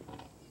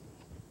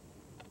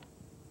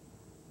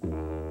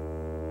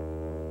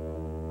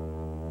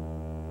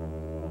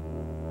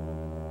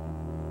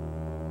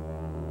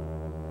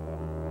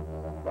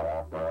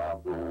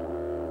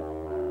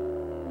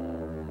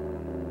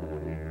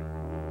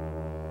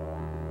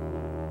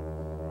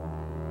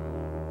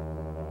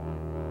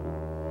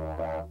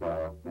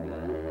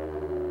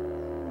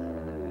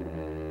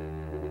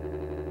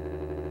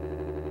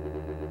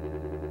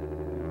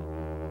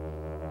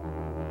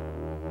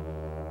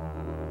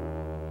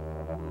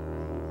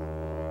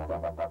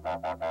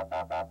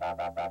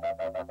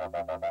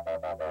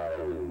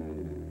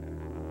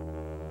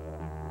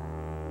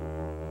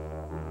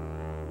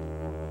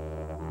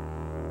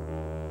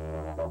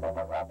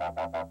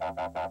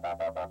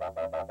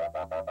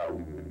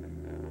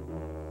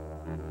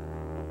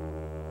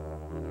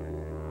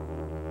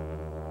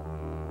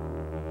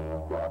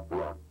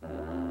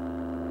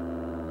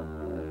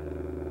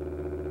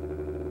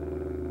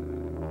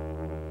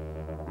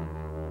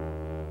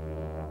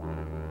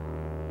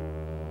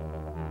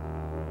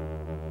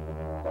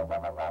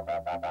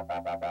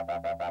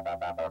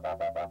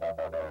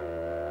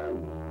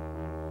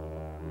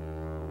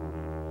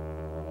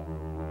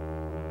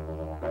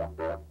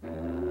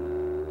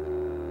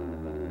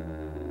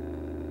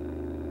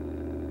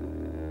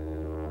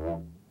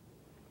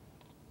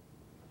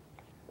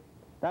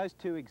 Those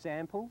two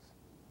examples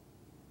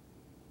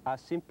are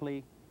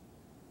simply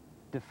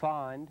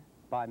defined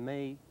by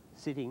me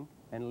sitting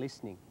and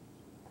listening.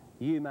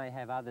 You may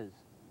have others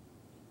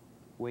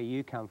where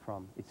you come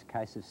from. It's a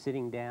case of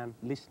sitting down,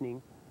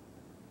 listening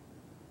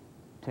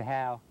to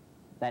how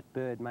that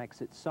bird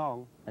makes its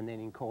song and then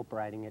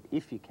incorporating it,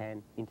 if you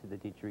can, into the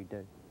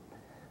didgeridoo.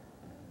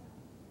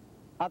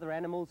 Other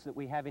animals that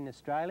we have in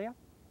Australia,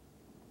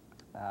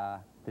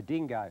 the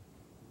dingo.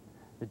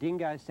 The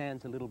dingo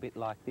sounds a little bit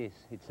like this.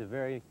 It's a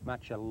very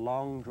much a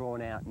long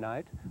drawn out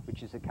note,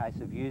 which is a case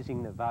of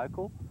using the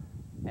vocal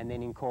and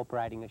then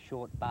incorporating a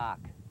short bark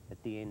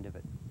at the end of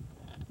it.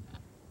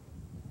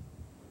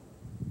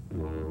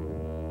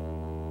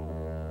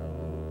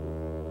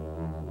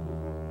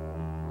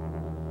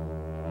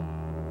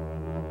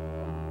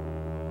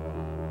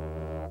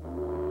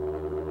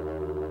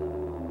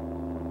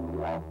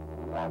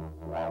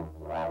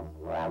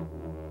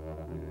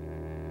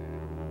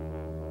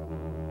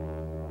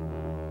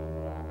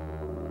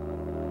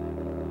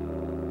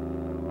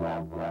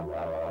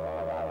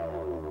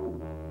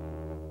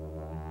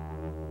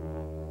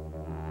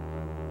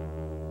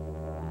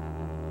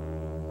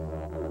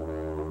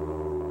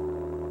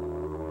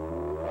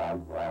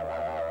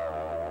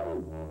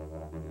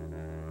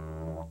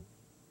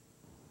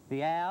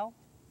 The owl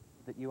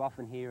that you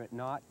often hear at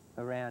night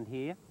around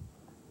here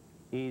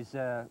is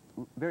a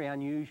very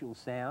unusual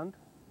sound.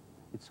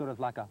 It's sort of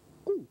like a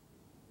coo,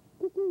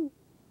 coo, coo,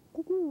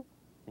 coo,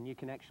 and you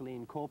can actually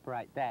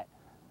incorporate that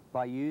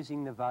by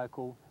using the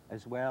vocal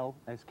as well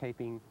as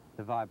keeping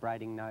the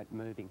vibrating note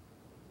moving.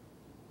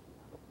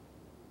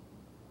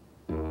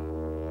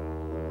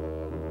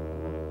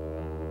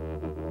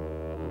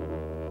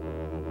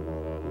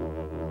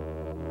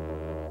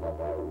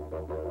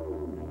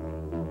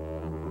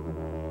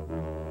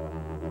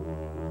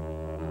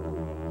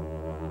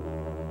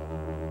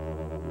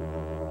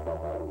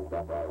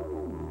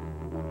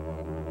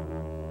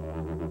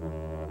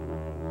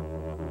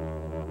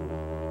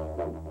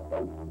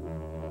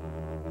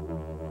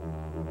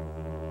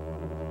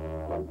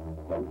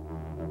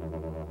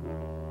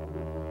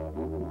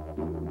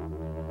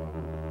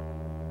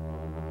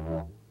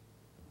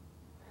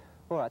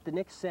 All right, the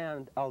next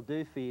sound I'll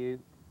do for you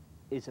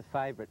is a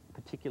favourite,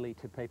 particularly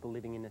to people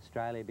living in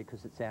Australia,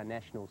 because it's our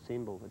national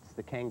symbol. It's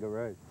the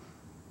kangaroo.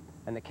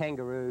 And the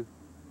kangaroo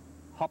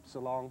hops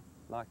along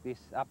like this,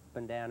 up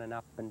and down and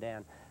up and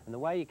down. And the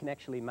way you can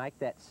actually make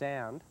that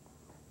sound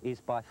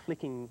is by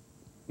flicking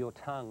your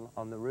tongue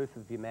on the roof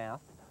of your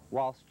mouth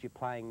whilst you're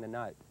playing the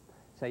note.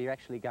 So you're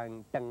actually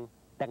going ding,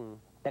 ding,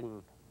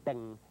 ding,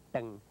 ding,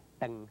 ding,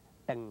 ding,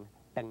 ding,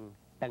 ding,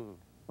 ding.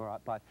 All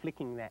right, by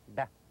flicking that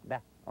da, da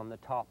on the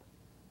top,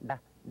 da,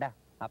 da,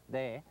 up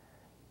there,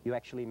 you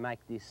actually make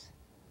this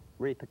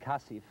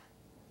repercussive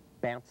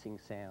bouncing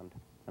sound.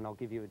 And I'll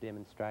give you a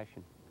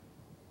demonstration.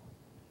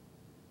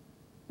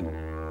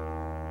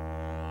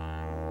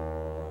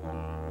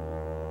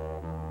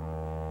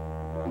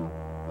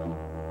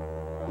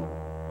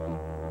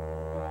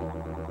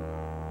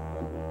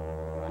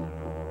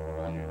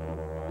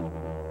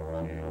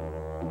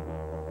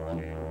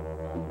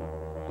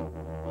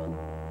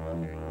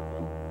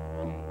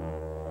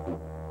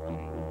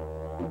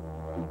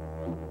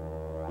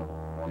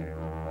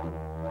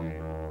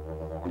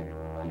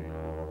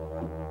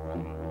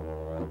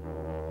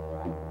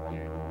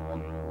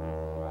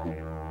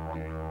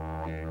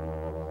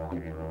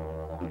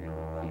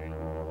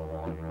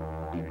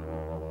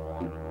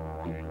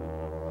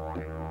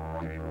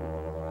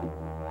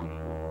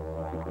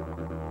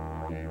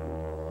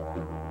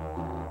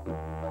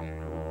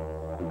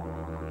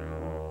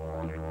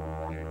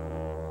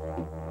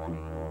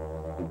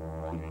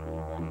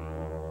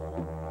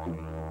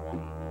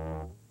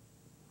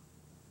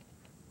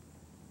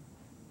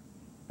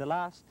 The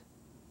last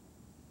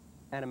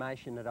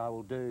animation that I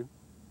will do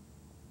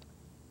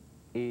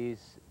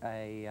is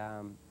a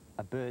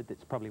bird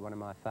that's probably one of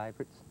my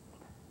favourites,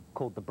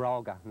 called the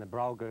brolga. And the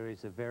brolga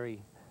is a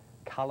very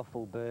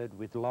colourful bird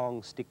with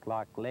long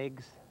stick-like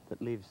legs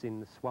that lives in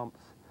the swamps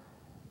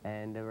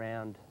and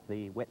around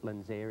the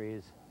wetlands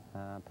areas,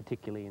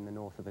 particularly in the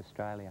north of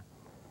Australia.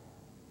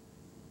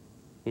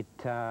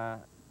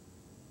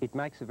 It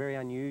makes a very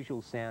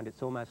unusual sound.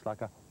 It's almost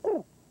like a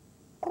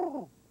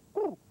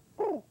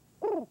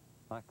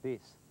like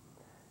this.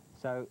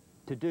 So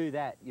to do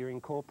that, you're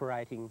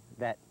incorporating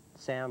that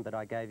sound that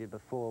I gave you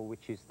before,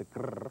 which is the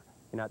grrr,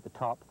 you know, at the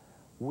top,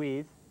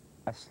 with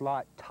a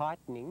slight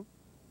tightening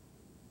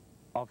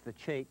of the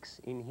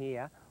cheeks in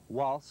here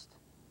whilst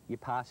you're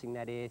passing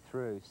that air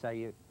through. So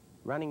you're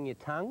running your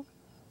tongue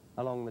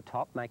along the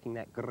top, making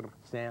that grrr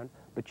sound,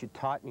 but you're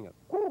tightening it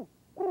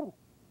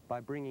by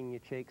bringing your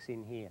cheeks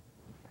in here.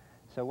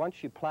 So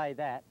once you play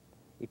that,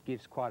 it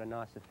gives quite a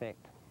nice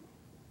effect.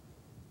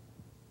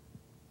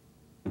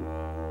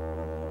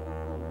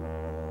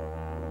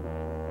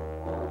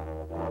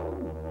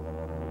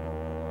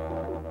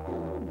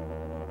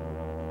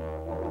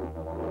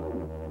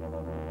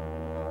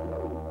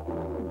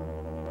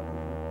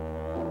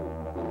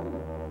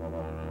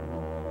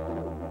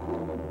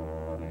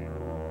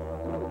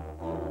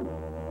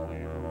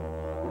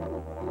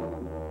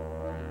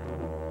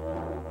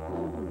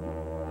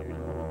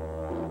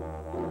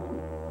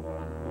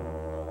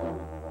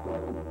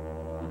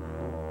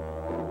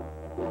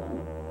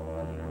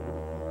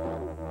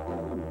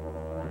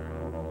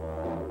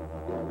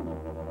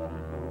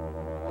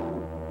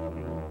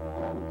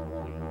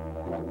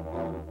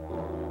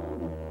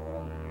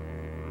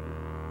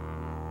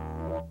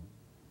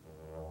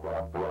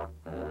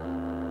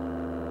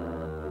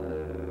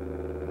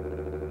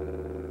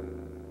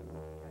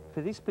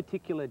 For this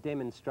particular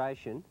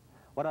demonstration,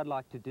 what I'd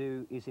like to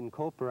do is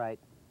incorporate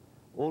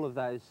all of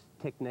those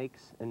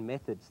techniques and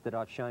methods that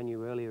I've shown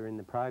you earlier in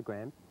the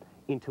program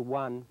into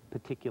one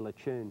particular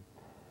tune.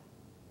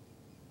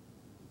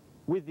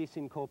 With this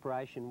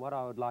incorporation, what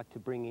I would like to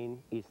bring in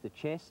is the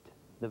chest,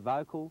 the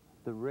vocal,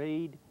 the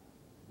reed,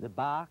 the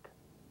bark,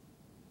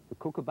 the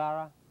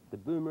kookaburra, the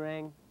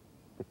boomerang,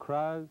 the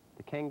crow,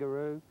 the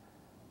kangaroo,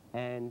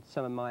 and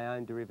some of my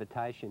own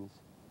derivations,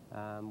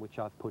 which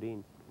I've put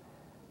in.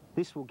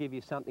 This will give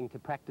you something to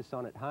practice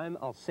on at home.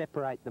 I'll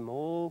separate them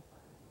all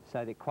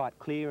so they're quite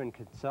clear and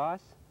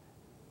concise,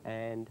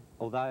 and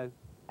although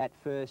at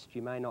first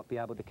you may not be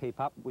able to keep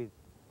up with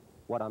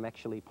what I'm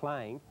actually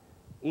playing,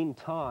 in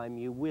time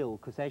you will,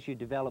 because as you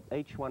develop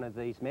each one of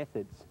these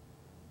methods,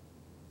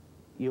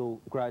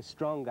 you'll grow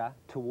stronger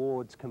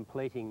towards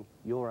completing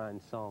your own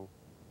song.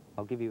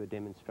 I'll give you a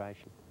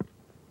demonstration.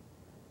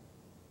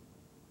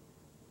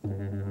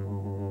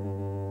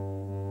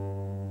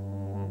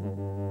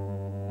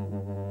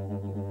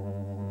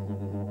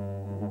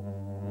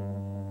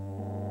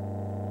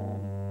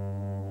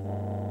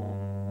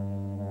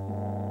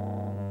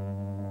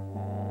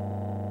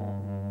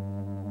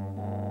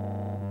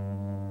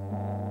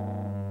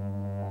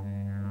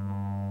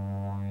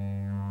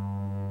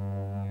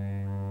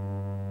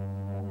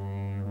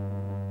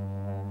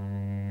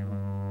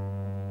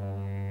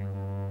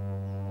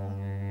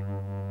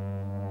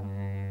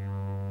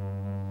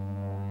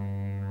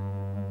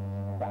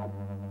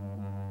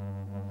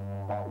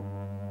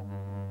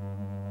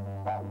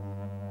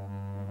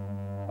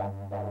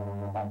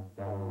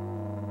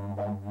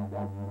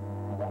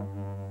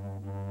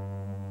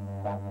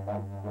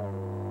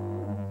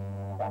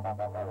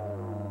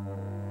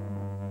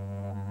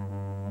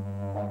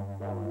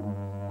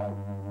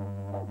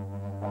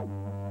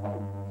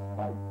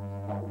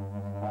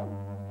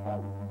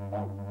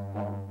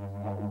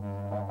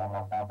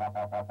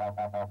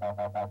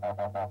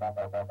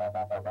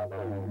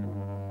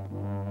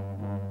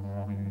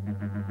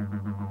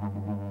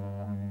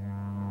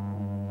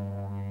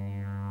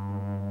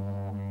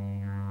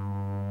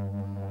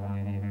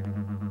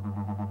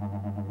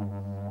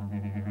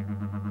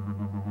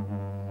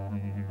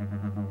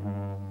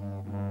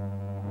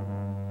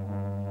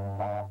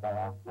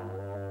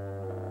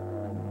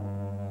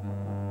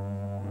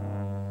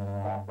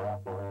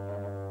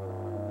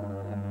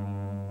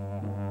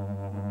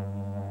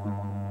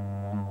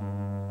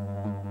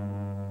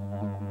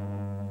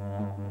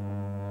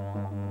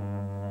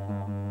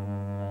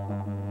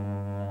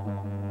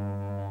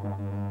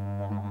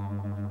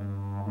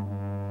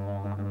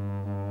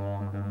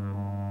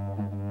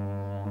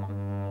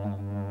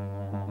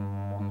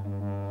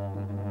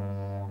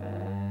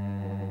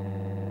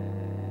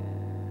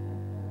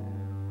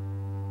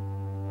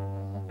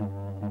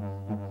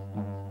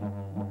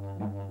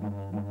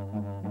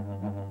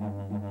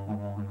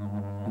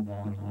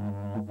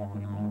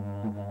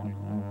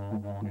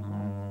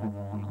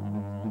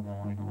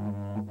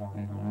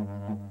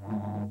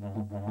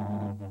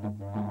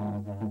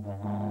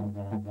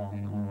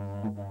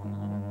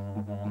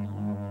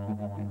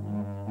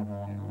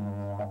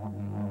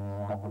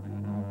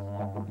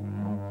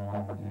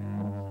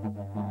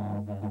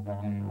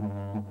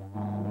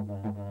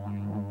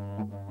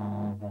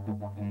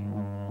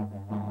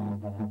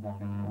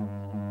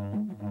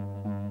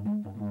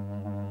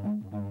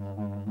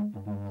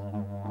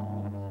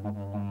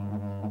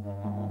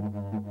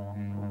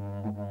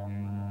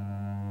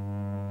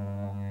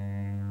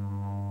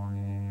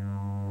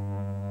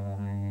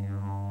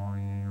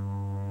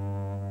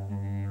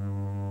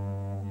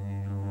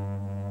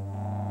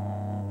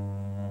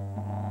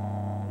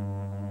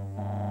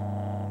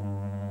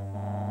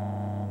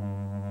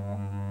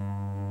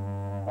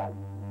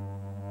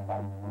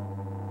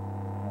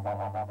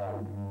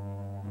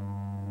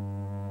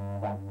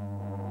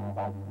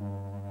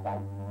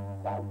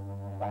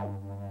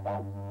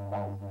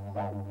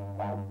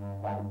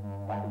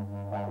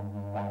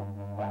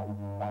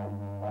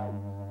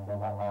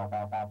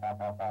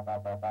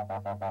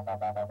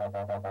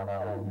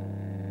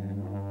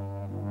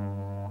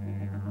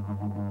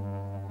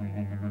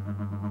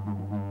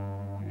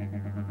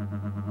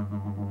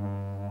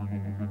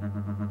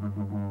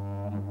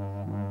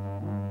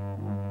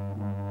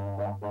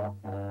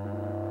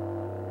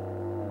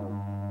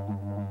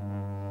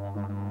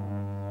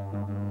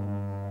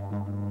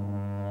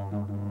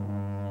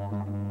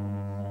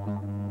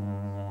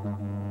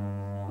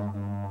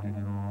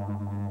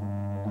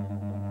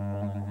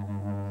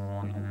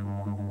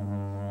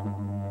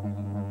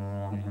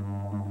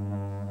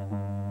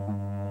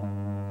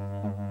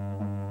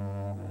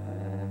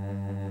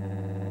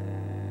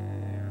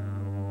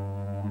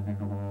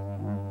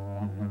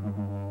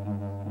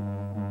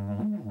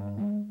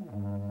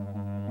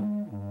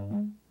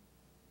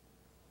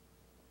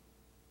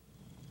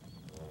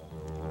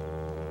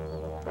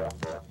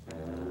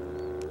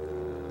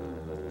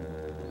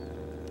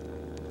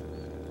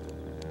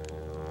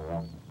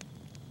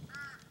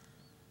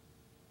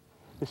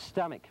 The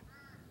stomach.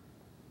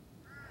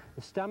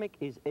 The stomach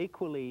is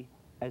equally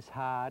as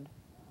hard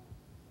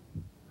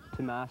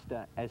to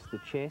master as the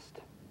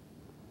chest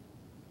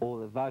or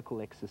the vocal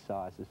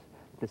exercises.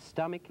 The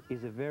stomach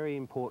is a very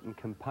important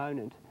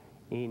component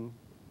in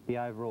the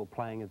overall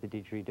playing of the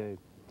didgeridoo.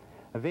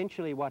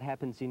 Eventually what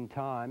happens in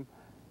time,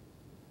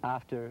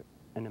 after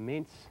an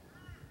immense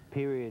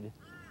period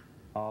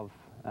of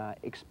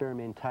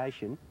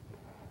experimentation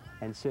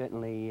and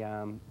certainly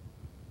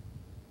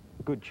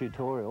good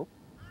tutorial,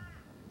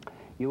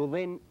 you will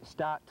then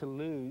start to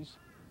lose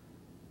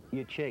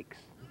your cheeks.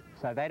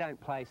 So they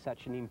don't play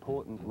such an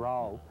important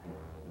role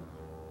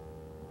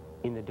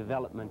in the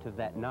development of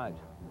that note.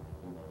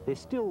 They're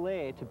still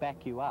there to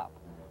back you up,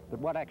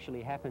 but what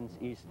actually happens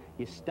is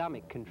your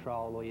stomach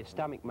control or your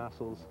stomach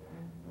muscles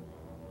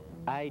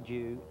aid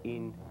you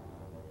in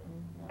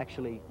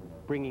actually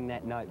bringing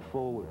that note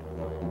forward.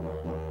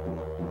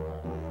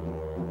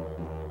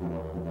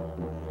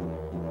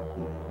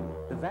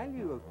 The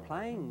value of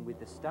playing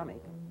with the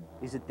stomach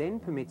is it then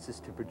permits us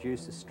to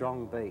produce a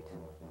strong beat.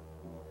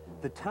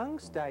 The tongue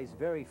stays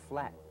very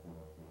flat.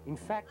 In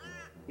fact,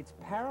 it's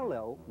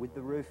parallel with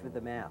the roof of the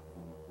mouth.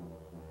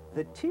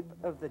 The tip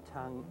of the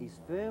tongue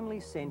is firmly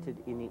centred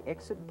in the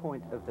exit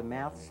point of the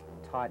mouth's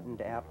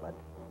tightened outlet,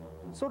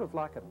 sort of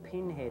like a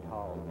pinhead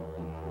hole.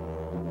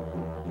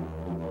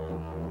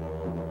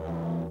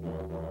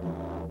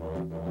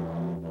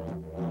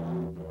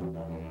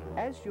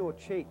 As your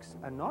cheeks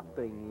are not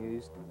being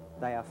used,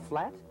 they are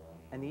flat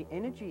and the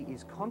energy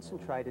is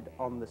concentrated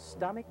on the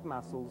stomach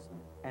muscles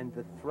and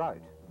the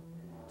throat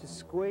to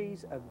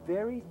squeeze a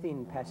very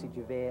thin passage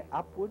of air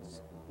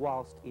upwards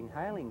whilst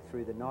inhaling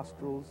through the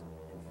nostrils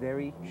at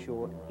very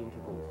short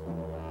intervals.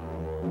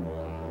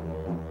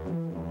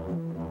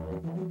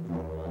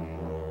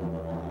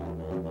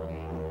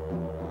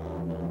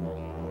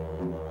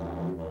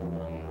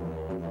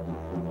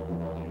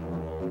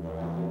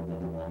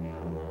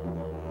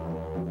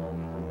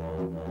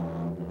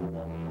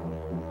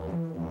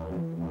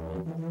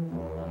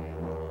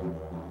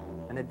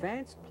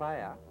 advanced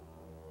player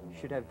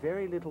should have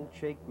very little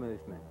cheek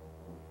movement,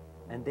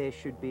 and there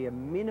should be a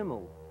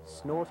minimal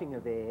snorting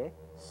of air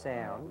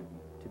sound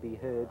to be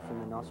heard from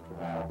the nostrils.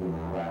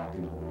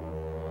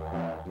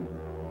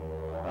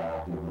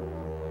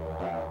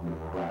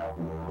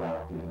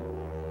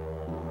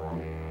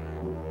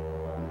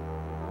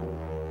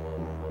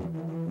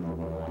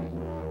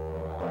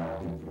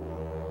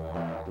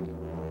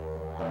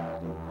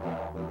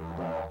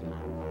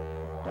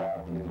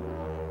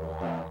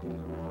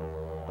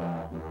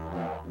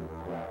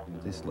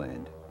 This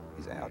land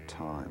is our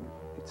time,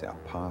 it's our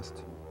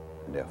past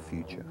and our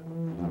future.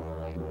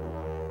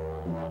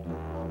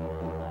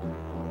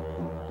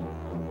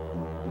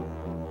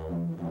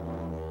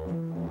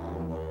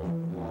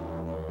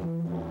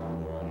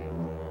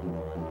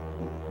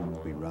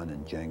 We run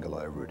and jangle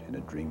over it in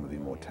a dream of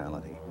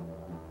immortality,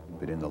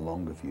 but in the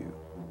longer view,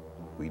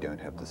 we don't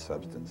have the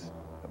substance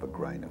of a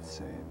grain of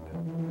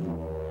sand.